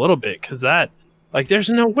just a little bit, because that, like, there's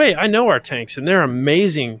no way. I know our tanks, and they're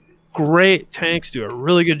amazing, great tanks, do a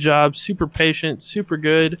really good job, super patient, super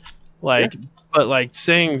good. Like, but like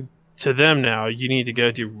saying to them now, you need to go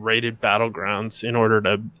do rated battlegrounds in order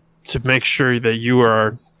to make sure that you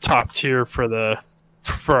are top tier for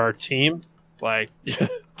our team. Like, we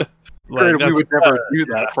would never do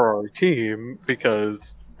that for our team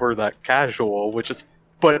because we're that casual,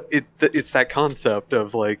 but it's that concept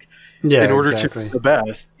of like, in order to be the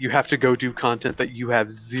best, you have to go do content that you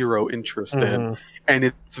have zero interest in, and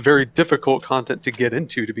it's very difficult content to get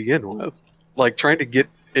into to begin with. Like trying to get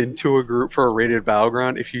into a group for a rated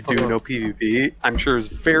battleground if you do no PvP, I'm sure is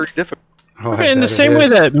very difficult. Oh, Okay, in the same way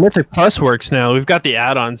that Mythic Plus works now, we've got the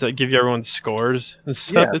add-ons that give you everyone scores and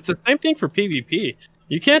stuff. Yeah. It's the same thing for PvP.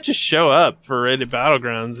 You can't just show up for rated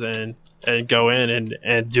battlegrounds and go in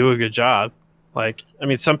and do a good job. Like, I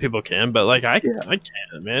mean, some people can, but like I can't,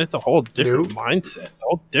 man. It's a whole different mindset. It's a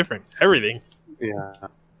whole different everything. Yeah.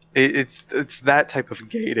 It's that type of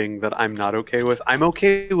gating that I'm not okay with. I'm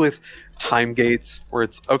okay with time gates where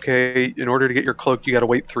it's okay, in order to get your cloak, you got to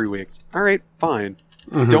wait 3 weeks. All right, fine.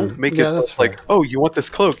 Don't make it so like, oh, you want this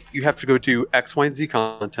cloak, you have to go do X, Y, and Z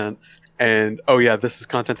content, and oh yeah, this is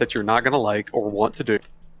content that you're not gonna like or want to do.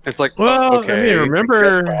 It's like, well, okay. I mean,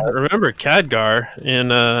 remember Khadgar in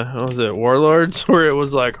what was it, Warlords, where it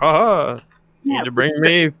was like, you need to bring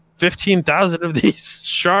me 15,000 of these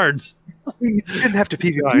shards. You didn't have to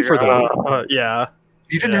PvP for that. Yeah.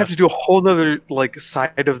 You didn't have to do a whole nother like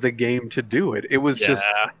side of the game to do it. It was just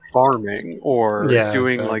farming or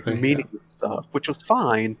doing like meaning stuff, which was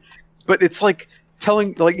fine. But it's like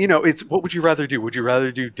telling, like, you know, it's what would you rather do? Would you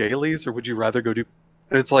rather do dailies or would you rather go do?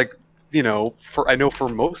 And it's like, you know, I know for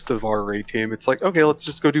most of our raid team, it's like, okay, let's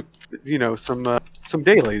just go do, you know, some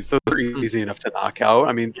dailies. Those are easy enough to knock out.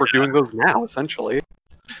 I mean, we're doing those now essentially.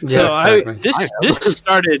 So this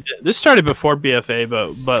started before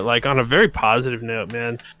BFA, but like on a very positive note,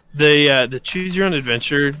 man. The choose your own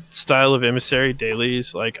adventure style of emissary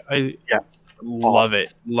dailies, like I love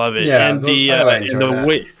it. Yeah, and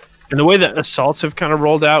the way that assaults have kind of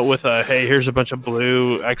rolled out with hey, here's a bunch of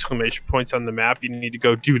blue exclamation points on the map, you need to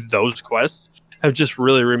go do those quests, have just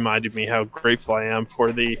really reminded me how grateful I am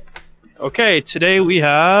for the. Okay, today we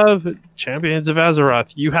have Champions of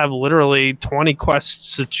Azeroth. You have literally 20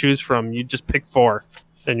 quests to choose from. You just pick 4,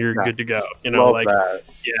 and you're good to go. You know,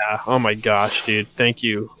 oh my gosh, dude, thank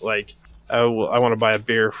you. Like, I want to buy a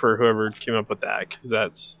beer for whoever came up with that, because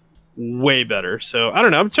that's way better. So, I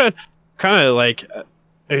don't know. I'm trying kind of like,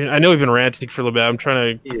 I know we've been ranting for a little bit. I'm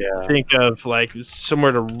trying to think of like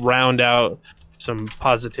somewhere to round out some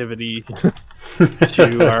positivity to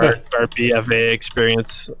our BFA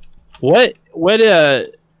experience. What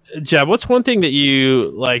Jeb, what's one thing that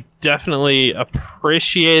you like definitely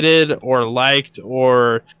appreciated or liked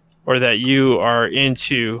or that you are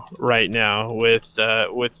into right now with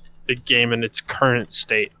the game in its current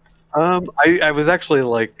state? I was actually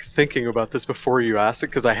like thinking about this before you asked it,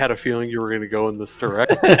 because I had a feeling you were going to go in this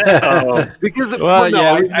direction. Because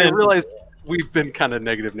I realized we've been kind of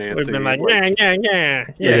negative Nancy. We've been like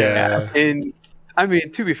yeah. And I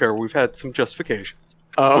mean, to be fair, we've had some justifications.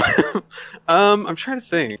 I'm trying to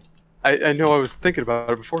think. I know I was thinking about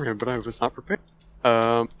it beforehand, but I was not prepared.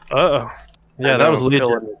 Yeah, that was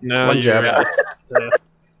Legion. No, one jab.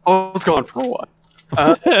 I was gone for a while.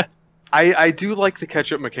 I do like the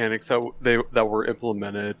catch-up mechanics that were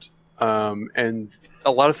implemented, and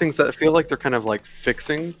a lot of things that I feel like they're kind of like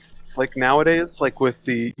fixing, like nowadays, like with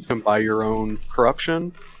the you can buy your own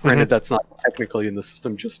corruption. Granted, that's not technically in the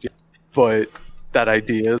system just yet, but that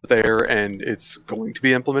idea is there and it's going to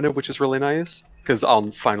be implemented, which is really nice, because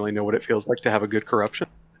I'll finally know what it feels like to have a good corruption.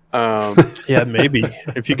 Yeah, maybe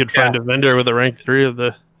if you could find a vendor with a rank 3 of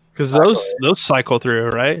the, because those cycle through,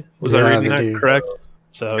 right? Was I reading that correct?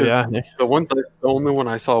 So the only one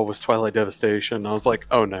I saw was Twilight Devastation. I was like,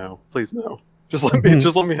 oh no, please no, just let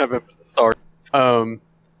me have it. Sorry.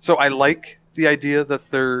 So I like the idea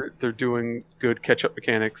that they're doing good catch-up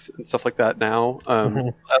mechanics and stuff like that now,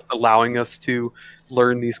 allowing us to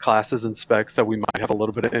learn these classes and specs that we might have a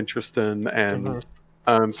little bit of interest in, and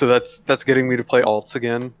so that's getting me to play alts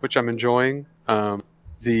again, which I'm enjoying.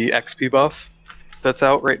 The XP buff that's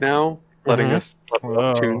out right now, letting us level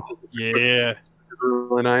up tunes. Yeah,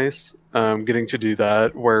 really nice. Getting to do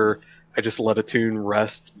that where I just let a tune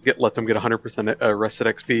rest, let them get 100% rested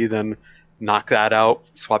XP, then knock that out,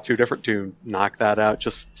 swap to a different tune, knock that out,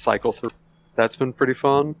 just cycle through. That's been pretty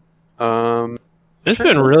fun. It's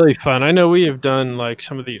been really fun. I know we have done like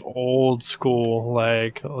some of the old school,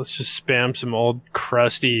 like let's just spam some old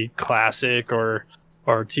crusty classic or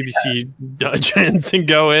TBC dungeons and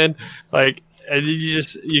go in, like, and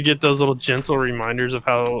you get those little gentle reminders of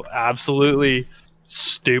how absolutely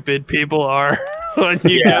stupid people are when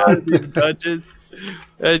you go in these dungeons.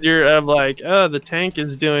 And I'm like, oh, the tank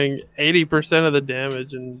is doing 80% of the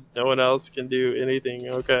damage and no one else can do anything.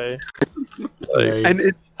 Okay. And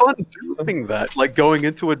it's fun doing that. Like going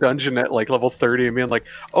into a dungeon at like level 30 and being like,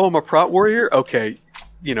 oh, I'm a prot warrior? Okay,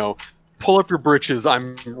 you know, pull up your britches.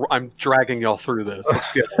 I'm dragging y'all through this.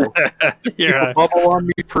 Let's go. Bubble on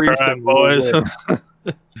me, priest, and boys.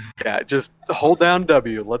 Yeah, just hold down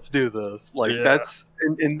W. Let's do this. Like that's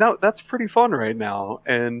pretty fun right now.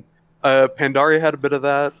 And Pandaria had a bit of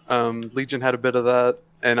that. Legion had a bit of that,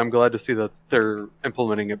 and I'm glad to see that they're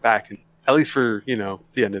implementing it back. at least for the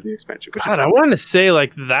end of the expansion. Which God, I want to say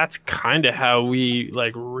like that's kind of how we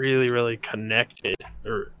like really connected,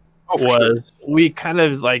 or we kind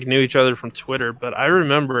of like knew each other from Twitter. But I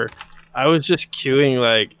remember I was just queuing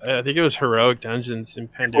like I think it was Heroic Dungeons in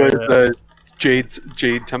Pandora. With the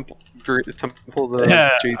Jade Temple. Jade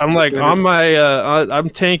I'm like Temple. on my I'm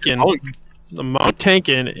tanking. I'm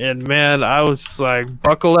tanking, and man, I was like,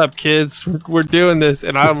 "Buckle up, kids! We're doing this."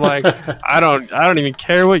 And I'm like, "I don't even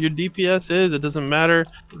care what your DPS is. It doesn't matter.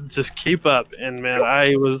 Just keep up." And man,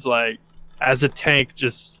 I was like, as a tank,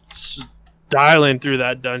 just dialing through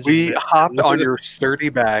that dungeon. We hopped on your sturdy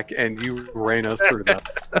back, and you ran us through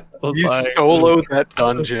that. You like, soloed that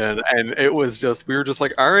dungeon, and it was just we were just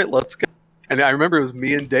like, "All right, let's go." And I remember it was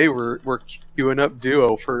me and Day were queuing up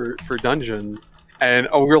duo for dungeons. And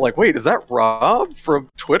we were like, wait, is that Rob from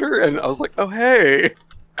Twitter? And I was like, oh, hey.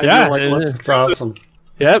 And yeah, it's awesome.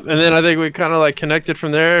 Yep, and then I think we kind of like connected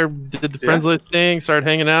from there, did the friends list thing, started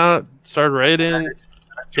hanging out, started raiding.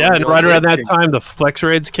 Yeah, and right around that time, the Flex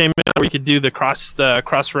raids came out where you could do the cross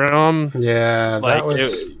realm. Yeah, like,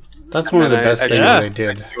 that's one of the best things they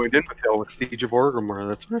did. I joined in with Siege of Orgrimmar.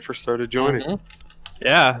 That's when I first started joining. Mm-hmm.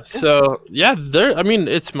 Yeah, so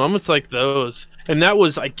it's moments like those, and that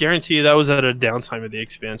was, I guarantee you, that was at a downtime of the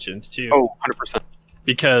expansions too. Oh, 100%.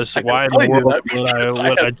 Because why in the world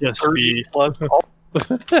would I just be?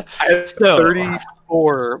 I had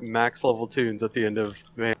 34 max level tunes at the end of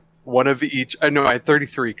one of each. I had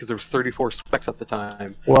 33 because there was 34 specs at the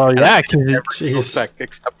time. Well, yeah, because every spec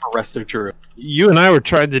except for Resto Druid. You and I were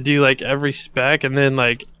trying to do like every spec, and then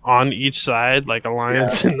like on each side, like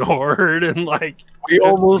Alliance and Horde, and like we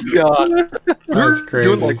almost got. That's crazy.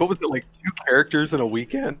 Doing like what was it, like 2 characters in a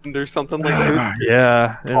weekend or something like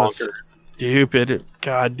that? It was stupid.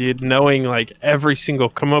 God, dude, knowing like every single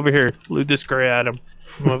come over here, loot this gray Adam.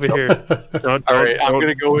 Come over here. Alright, I'm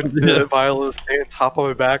gonna go into Viola's stance, hop on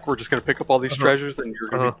my back. We're just gonna pick up all these treasures, and you're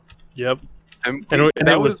gonna. Yep. And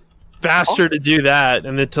it was faster to do that,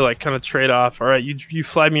 and then to like kind of trade off. All right, you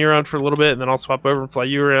fly me around for a little bit, and then I'll swap over and fly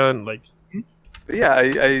you around. Like, but yeah,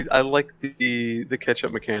 I like the catch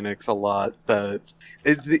up mechanics a lot. The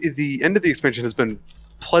end of the expansion has been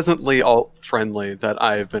pleasantly alt friendly that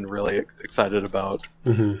I've been really excited about.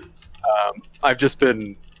 Mm-hmm. I've just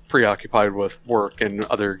been preoccupied with work and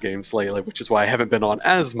other games lately, which is why I haven't been on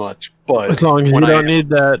as much. But as long as you don't need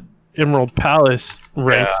that Emerald Palace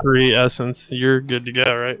rank 3 essence, you're good to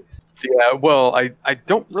go, right? Yeah, well, I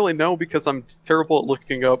don't really know because I'm terrible at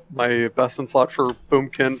looking up my best in slot for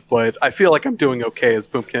Boomkin, but I feel like I'm doing okay as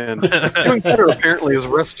Boomkin. I'm doing better apparently as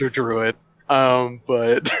Resto Druid.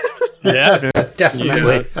 But yeah,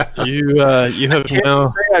 definitely. You have now.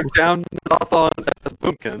 Say I'm down off on as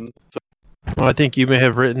Boomkin. So. Well, I think you may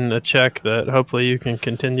have written a check that hopefully you can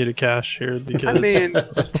continue to cash here. Because I mean,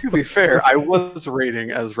 to be fair, I was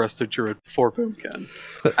rating as Resto Druid before Boomkin.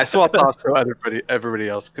 I swapped off so everybody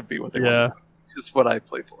else could be what they want. Just what I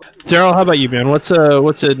play for. Daryl, how about you, man? What's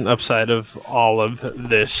an upside of all of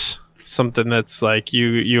this? Something that's like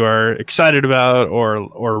you are excited about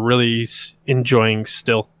or really enjoying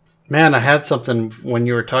still? Man, I had something when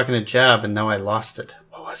you were talking to Jab, and now I lost it.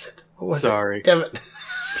 What was it? Sorry. Damn it.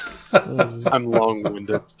 I'm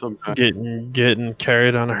long-winded sometimes. Getting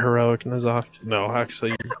carried on a heroic Nazoth. No,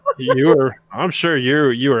 actually, you were. I'm sure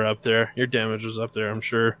you were up there. Your damage was up there. I'm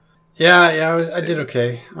sure. Yeah, I did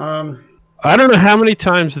okay. I don't know how many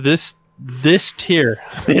times this tier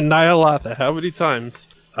in Ny'alotha. How many times?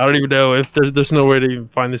 I don't even know if there's no way to even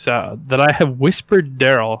find this out. That I have whispered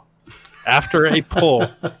Daryl after a pull.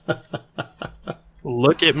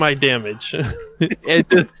 Look at my damage. And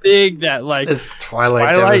to seeing that, like, it's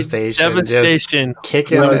Twilight Devastation. Just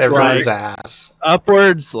kicking everyone's ass.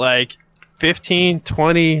 Upwards, like, 15,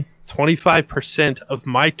 20, 25% of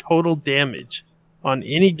my total damage on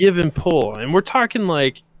any given pull. And we're talking,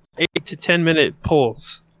 like, 8 to 10 minute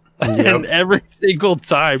pulls. Yep. And every single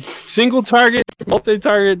time. Single target,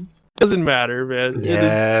 multi-target, doesn't matter, man.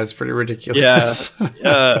 It's pretty ridiculous.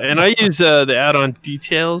 Yeah. And I use the add-on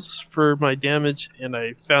details for my damage, and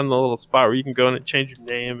I found the little spot where you can go in and change your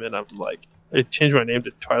name, and I'm like, I changed my name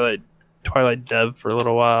to Twilight Dev for a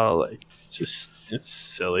little while. Like, it's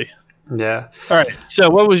silly. Yeah. All right. So,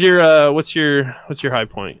 what was your what's your high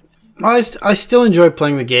point? Well, I still enjoy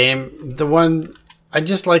playing the game. The one I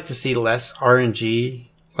just like to see less RNG.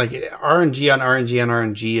 Like RNG on RNG on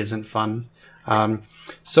RNG isn't fun.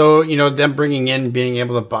 So, them bringing in, being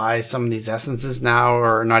able to buy some of these essences now,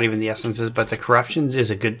 or not even the essences, but the corruptions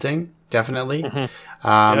is a good thing, definitely.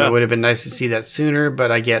 Mm-hmm. It would have been nice to see that sooner,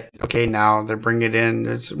 but I get, okay, now they're bringing it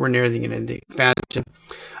in. We're near the end of the expansion.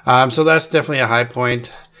 So that's definitely a high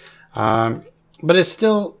point. But it's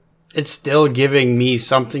still, it's still giving me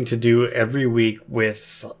something to do every week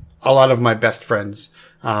with a lot of my best friends.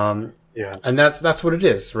 Yeah. And that's what it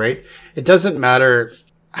is, right? It doesn't matter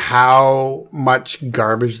how much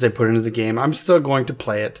garbage they put into the game. I'm still going to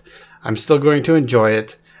play it. I'm still going to enjoy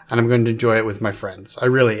it, and I'm going to enjoy it with my friends. I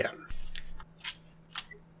really am.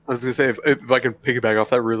 I was going to say, if I can piggyback off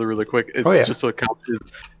that really, really quick, just so it counts,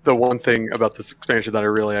 is the one thing about this expansion that I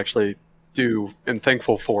really actually do and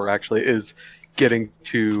thankful for, actually, is getting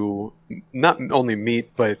to not only meet,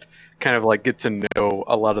 but kind of like get to know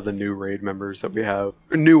a lot of the new raid members that we have.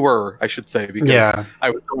 Newer, I should say, because I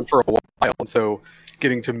was going for a while, and so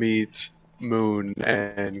getting to meet Moon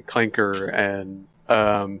and Clanker and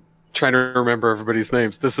trying to remember everybody's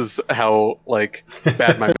names. This is how like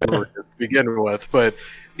bad my memory is to begin with. But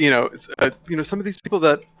some of these people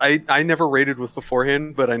that I never raided with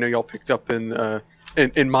beforehand, but I know y'all picked up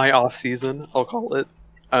in my off season, I'll call it.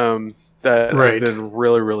 That have been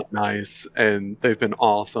really, really nice, and they've been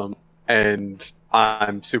awesome. And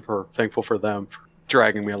I'm super thankful for them for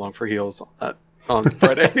dragging me along for heels on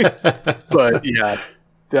Friday. But yeah,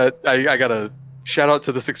 I gotta shout out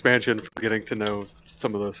to this expansion for getting to know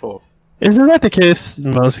some of those folks. Isn't that the case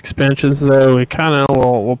in most expansions, though? We kind of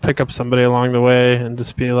will pick up somebody along the way and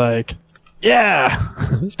just be like, yeah,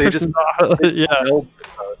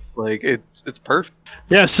 like it's perfect.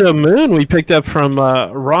 Yeah, so Moon we picked up from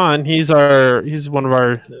Ron. He's one of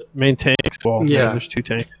our main tanks. Well, there's two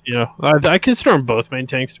tanks. I consider them both main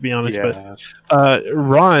tanks, to be honest. Yeah. But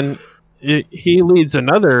Ron, he leads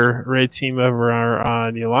another raid team over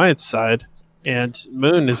on the Alliance side, and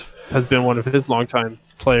Moon has been one of his longtime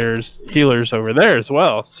healers over there as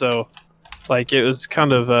well. So, like, it was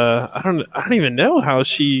kind of I don't even know how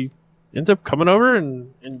she ended up coming over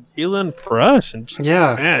and healing for us. And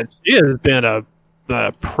man, she has been a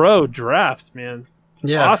pro draft, man.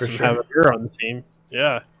 Yeah, awesome for sure. having her on the team.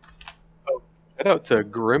 Yeah. Shout out to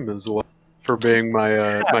Grim as well for being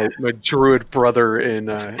my my druid brother in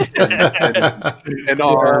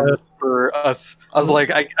arms for us. I was like,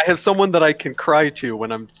 I have someone that I can cry to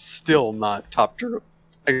when I'm still not top druid.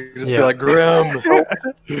 I can just be like, Grim.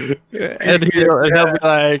 and he'll be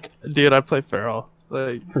like, dude, I play Feral.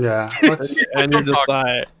 Like, and you're just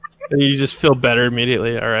like, and you just feel better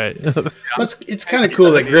immediately. All right. It's kind of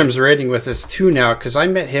cool that Grim's raiding with us too now, because I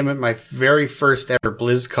met him at my very first ever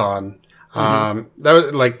BlizzCon. That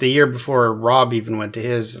was like the year before Rob even went to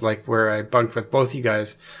his, like where I bunked with both you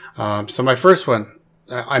guys. So my first one,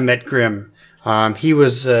 I met Grim. He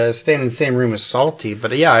was staying in the same room as Salty,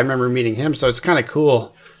 but yeah, I remember meeting him. So it's kind of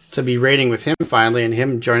cool to be raiding with him finally, and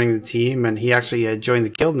him joining the team, and he actually joined the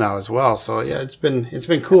guild now as well. So yeah, it's been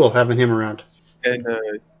cool having him around. And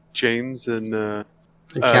James and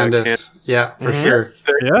Candace, yeah, for sure.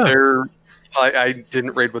 They're I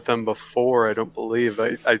didn't raid with them before, I don't believe.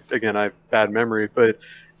 I have bad memory, but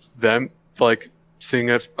them, like, seeing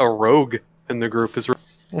a rogue in the group is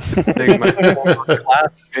thing my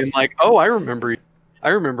class and like, oh, I remember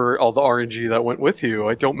all the RNG that went with you.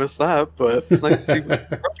 I don't miss that, but it's nice to see.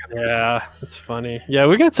 Yeah, it's funny. Yeah,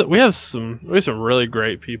 we have some really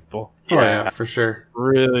great people. Yeah, for sure.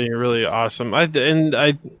 Really, really awesome. I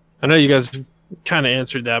know you guys kind of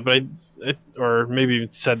answered that, but or maybe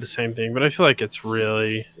even said the same thing, but I feel like it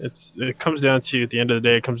comes down to, at the end of the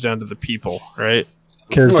day, it comes down to the people, right?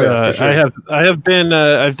 Because sure. I've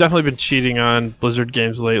definitely been cheating on Blizzard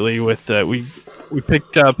games lately with we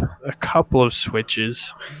picked up a couple of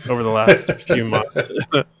Switches over the last few months,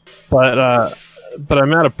 but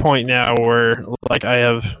I'm at a point now where, like, I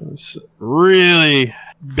have really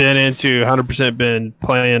been into 100% been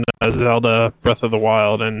playing Zelda Breath of the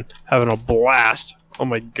Wild and having a blast. Oh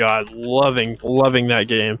my god, loving that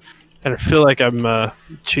game. And I feel like I'm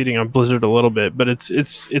cheating on Blizzard a little bit, but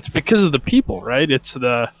it's because of the people, right? It's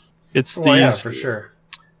these for sure.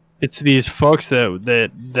 It's these folks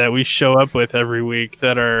that we show up with every week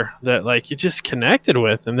that like you just connected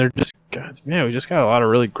with, and they're just, God, man, we just got a lot of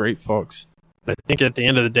really great folks. I think at the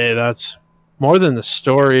end of the day, that's more than the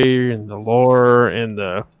story and the lore and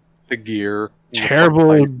the gear,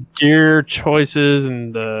 terrible gear choices,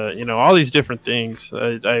 and all these different things.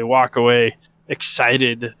 I walk away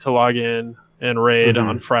excited to log in and raid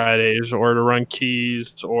on Fridays, or to run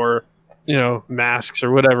keys, or masks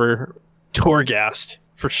or whatever. Torghast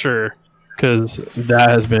for sure, because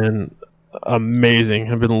that has been amazing.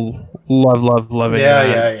 I've been loving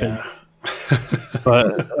that. Yeah.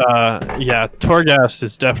 But Torghast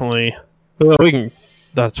is definitely,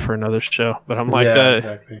 that's for another show. But I'm like that.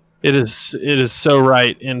 Exactly. It is so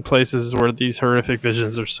right in places where these horrific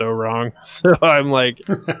visions are so wrong. So I'm like,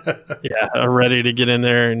 yeah, I'm ready to get in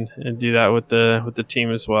there and do that with the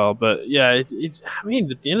team as well. But yeah, I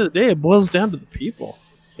mean, at the end of the day, it boils down to the people.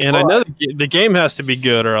 And I know the game has to be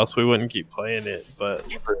good, or else we wouldn't keep playing it. But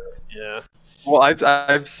yeah. Well,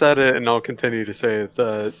 I've said it, and I'll continue to say it.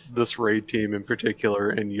 This raid team in particular,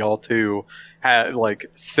 and y'all too, had like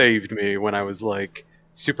saved me when I was like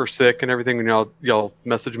super sick and everything. And y'all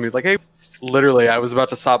messaged me like, "Hey, literally, I was about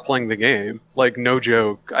to stop playing the game. Like, no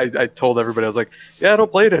joke. I told everybody, I was like, yeah, I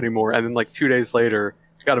don't play it anymore. And then like 2 days later,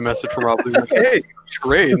 got a message from Rob Lee like, hey, you should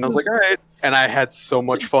raid. And I was like, all right. And I had so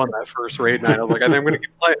much fun that first raid night. I was like, I think I'm gonna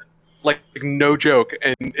keep playing. Like, no joke,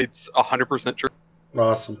 and it's 100% true.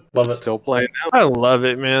 Awesome. Love it. Still playing now. I love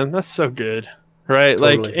it, man. That's so good. Right?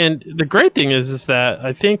 Totally. Like, and the great thing is that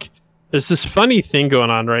I think there's this funny thing going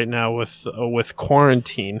on right now with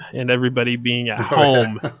quarantine and everybody being at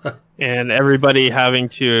home and everybody having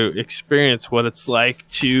to experience what it's like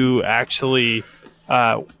to actually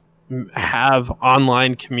have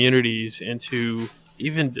online communities and to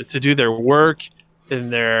even to do their work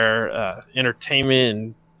and their entertainment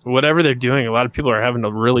and whatever they're doing. A lot of people are having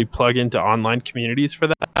to really plug into online communities for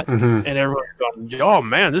that. Mm-hmm. And everyone's going, "Oh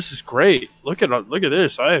man, this is great! Look at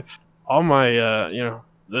this! I have all my,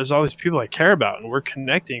 there's all these people I care about, and we're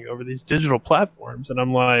connecting over these digital platforms." And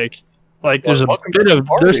I'm like, there's a bit of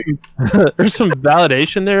there's some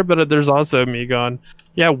validation there, but there's also me going,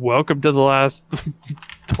 "Yeah, welcome to the last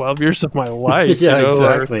 12 years of my life." Yeah,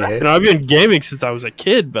 exactly. I've been gaming since I was a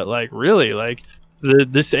kid, but like really, like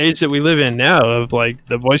this age that we live in now of like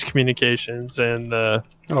the voice communications and the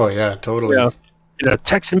totally.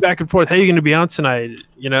 Texting back and forth. Hey, you going to be on tonight?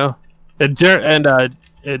 And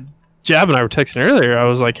Jab and I were texting earlier. I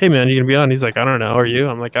was like, "Hey, man, you going to be on?" He's like, "I don't know. Are you?"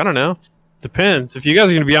 I'm like, "I don't know. Depends. If you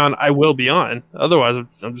guys are going to be on, I will be on. Otherwise,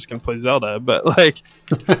 I'm just going to play Zelda." But like,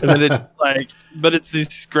 and then but it's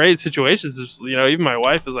these great situations. Even my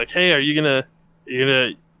wife is like, "Hey, are you gonna?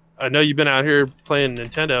 I know you've been out here playing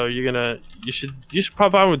Nintendo. You should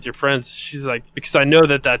pop on with your friends." She's like, because I know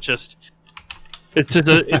that just. It's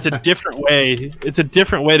a different way. It's a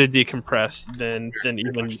different way to decompress than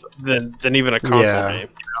even a console game.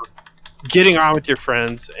 Getting on with your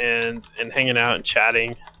friends and hanging out and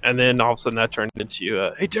chatting, and then all of a sudden that turned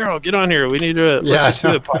into hey Daryl, get on here. We need to let's just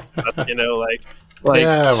do the podcast.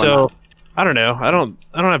 So I don't know. I don't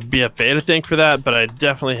have BFA to thank for that, but I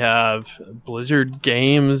definitely have Blizzard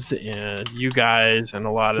Games and you guys and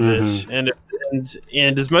a lot of this. And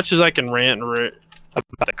as much as I can rant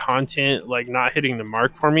about the content like not hitting the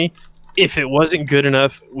mark for me, if it wasn't good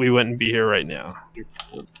enough, we wouldn't be here right now.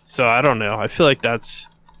 So I don't know. I feel like that's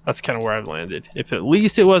kind of where I've landed. If at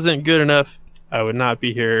least it wasn't good enough, I would not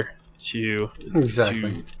be here to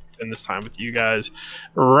spend this time with you guys.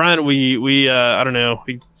 We I don't know.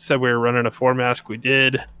 We said we were running a 4-mask. We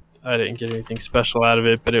did. I didn't get anything special out of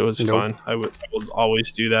it, but it was fun. I would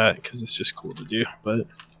always do that because it's just cool to do. But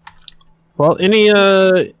well,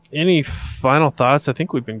 any final thoughts? I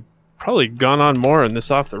think we've been probably gone on more in this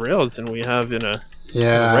off the rails than we have in a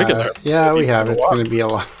regular. Yeah, we have. It's going to be a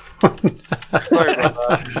lot.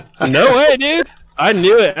 No way, dude. I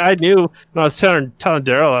knew it. I knew when I was telling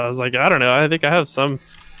Daryl, I was like, I don't know. I think I have some.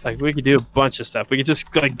 Like, we could do a bunch of stuff. We could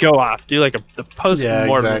just like go off, do like the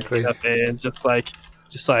post-mortem stuff, and just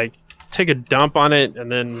like take a dump on it,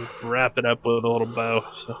 and then wrap it up with a little bow.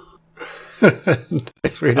 So.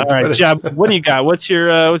 Nice way to All right, Jab, what do you got? What's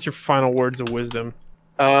your final words of wisdom?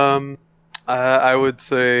 I would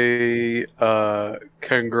say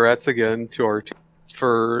congrats again to our team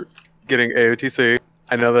for getting AOTC.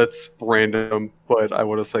 I know that's random, but I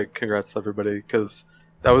want to say congrats to everybody because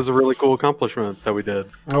that was a really cool accomplishment that we did.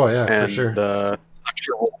 Oh yeah, and, for sure. I'm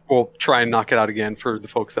sure we'll try and knock it out again for the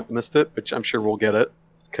folks that missed it, which I'm sure we'll get it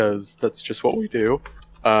because that's just what we do.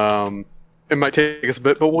 It might take us a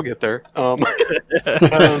bit, but we'll get there. As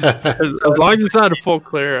long as it's not a full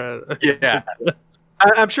clear. Yeah.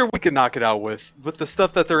 I'm sure we can knock it out with the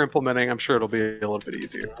stuff that they're implementing. I'm sure it'll be a little bit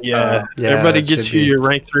easier. Yeah. Everybody gets you your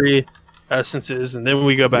rank 3 essences, and then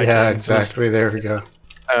we go back. Yeah, exactly. There we go.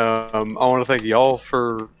 I want to thank y'all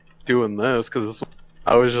for doing this because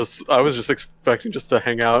I was just expecting just to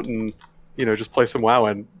hang out and just play some WoW,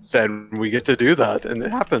 and then we get to do that, and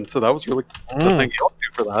it happened. So that was really cool. So thank y'all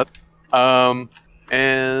for that.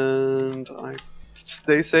 And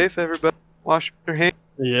stay safe, everybody. Wash your hands.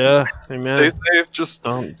 Yeah, amen. Stay safe. Just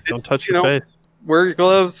don't touch your face. Wear your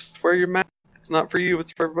gloves. Wear your mask. It's not for you.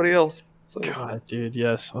 It's for everybody else. So. God, dude,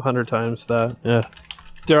 yes, 100 times that. Yeah.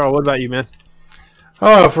 Daryl, what about you, man?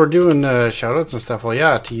 Oh, if we're doing shoutouts and stuff, well,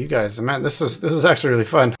 yeah, to you guys, man, this was actually really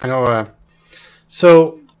fun. I know.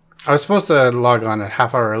 So I was supposed to log on a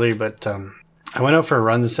half hour early, but I went out for a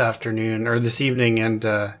run this evening, and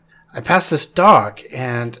I passed this dog,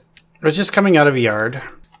 and it was just coming out of a yard.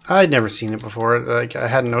 I'd never seen it before. Like, I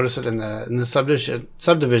hadn't noticed it in the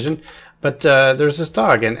subdivision, but there's this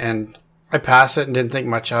dog, and I passed it and didn't think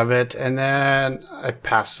much of it, and then I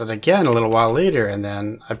passed it again a little while later, and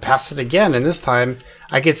then I passed it again, and this time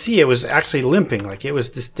I could see it was actually limping. Like, it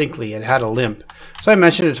had a limp. So I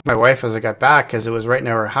mentioned it to my wife as I got back, because it was right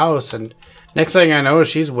near her house, and next thing I know,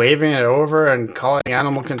 she's waving it over and calling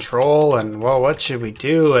animal control, and, well, what should we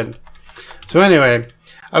do? And so anyway,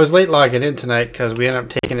 I was late logging in tonight because we ended up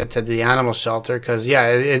taking it to the animal shelter because, yeah,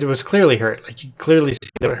 it was clearly hurt. Like, you could clearly see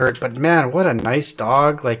that it hurt. But, man, what a nice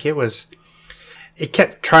dog. Like, it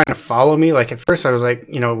kept trying to follow me. Like, at first I was like,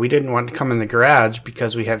 we didn't want to come in the garage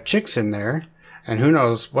because we have chicks in there. And who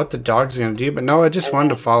knows what the dog's going to do. But, no, it just wanted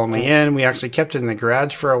to follow me in. We actually kept it in the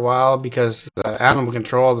garage for a while because the animal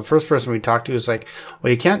control, the first person we talked to was like,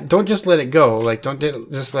 well, don't just let it go. Like, don't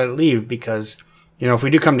just let it leave because, if we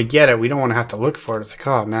do come to get it, we don't want to have to look for it. It's like,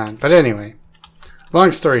 oh, man. But anyway,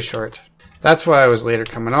 long story short, that's why I was later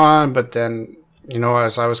coming on. But then,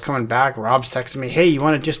 as I was coming back, Rob's texting me, hey, you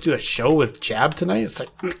want to just do a show with Jab tonight? It's like,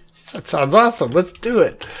 that sounds awesome. Let's do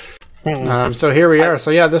it. So here we are.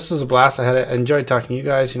 So, yeah, this was a blast. I enjoyed talking to you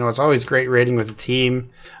guys. It's always great raiding with the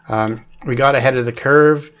team. We got ahead of the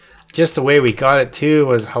curve. Just the way we got it, too,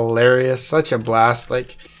 was hilarious. Such a blast.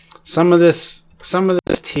 Like, some of this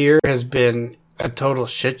tier has been a total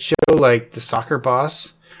shit show, like the Soccer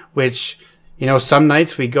Boss, which, some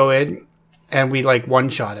nights we go in and we like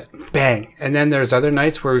one-shot it. Bang. And then there's other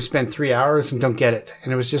nights where we spend 3 hours and don't get it.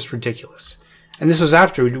 And it was just ridiculous. And this was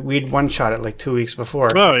after we'd one-shot it like 2 weeks before.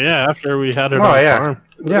 Oh, yeah, after we had it on the farm.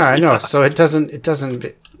 Yeah, I know. So it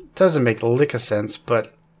doesn't make a lick of sense,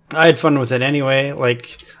 but I had fun with it anyway.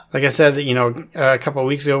 Like I said, a couple of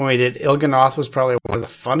weeks ago when we did Il'gynoth was probably one of the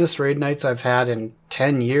funnest raid nights I've had in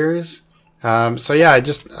 10 years. So yeah,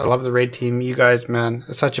 I love the raid team. You guys, man,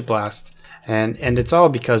 it's such a blast. And it's all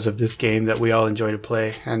because of this game that we all enjoy to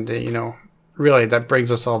play. And, really that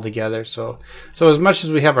brings us all together. So as much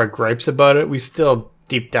as we have our gripes about it, we still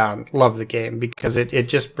deep down love the game because it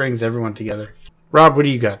just brings everyone together. Rob, what do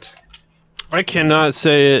you got? I cannot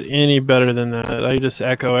say it any better than that. I just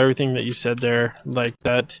echo everything that you said there. Like,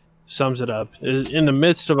 that sums it up. In the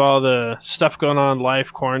midst of all the stuff going on,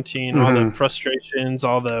 life, quarantine, all the frustrations,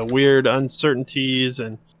 all the weird uncertainties,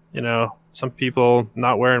 and some people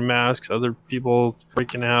not wearing masks, other people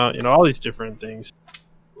freaking out, all these different things.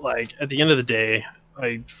 Like, at the end of the day,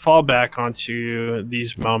 I fall back onto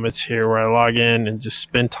these moments here where I log in and just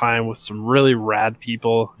spend time with some really rad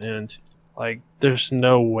people, and like, there's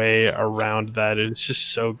no way around that. It's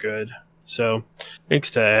just so good. So thanks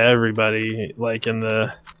to everybody, like, in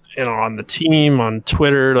the on the team, on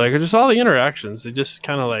Twitter, like, just all the interactions. They just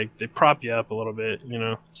kind of like, they prop you up a little bit,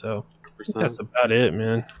 So I think that's about it,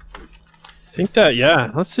 man. I think that,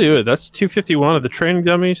 yeah, let's do it. That's 251 of the Training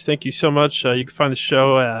Dummies. Thank you so much. You can find the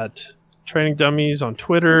show at Training Dummies on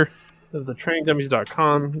Twitter,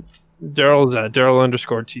 thetrainingdummies.com. Daryl is at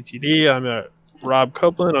Daryl_TTD. I'm at Rob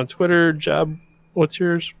Copeland on Twitter. Jab, what's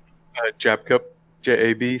yours? Jabcup,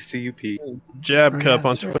 JABCUP. Jabcup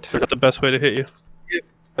on Twitter. That's the best way to hit you.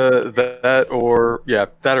 That or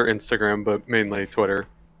Instagram, but mainly Twitter.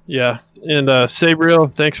 Yeah, and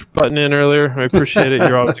Sabriel, thanks for butting in earlier. I appreciate it.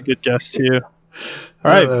 You're always a good guest too.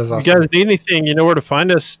 All right, awesome. You guys need anything, you know where to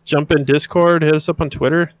find us. Jump in Discord, hit us up on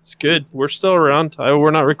Twitter. It's good. We're still around. We're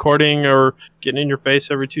not recording or getting in your face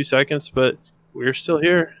every 2 seconds, but we're still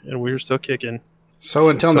here and we're still kicking. So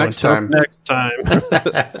until next time.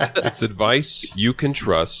 It's advice you can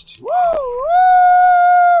trust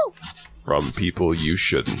from people you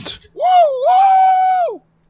shouldn't.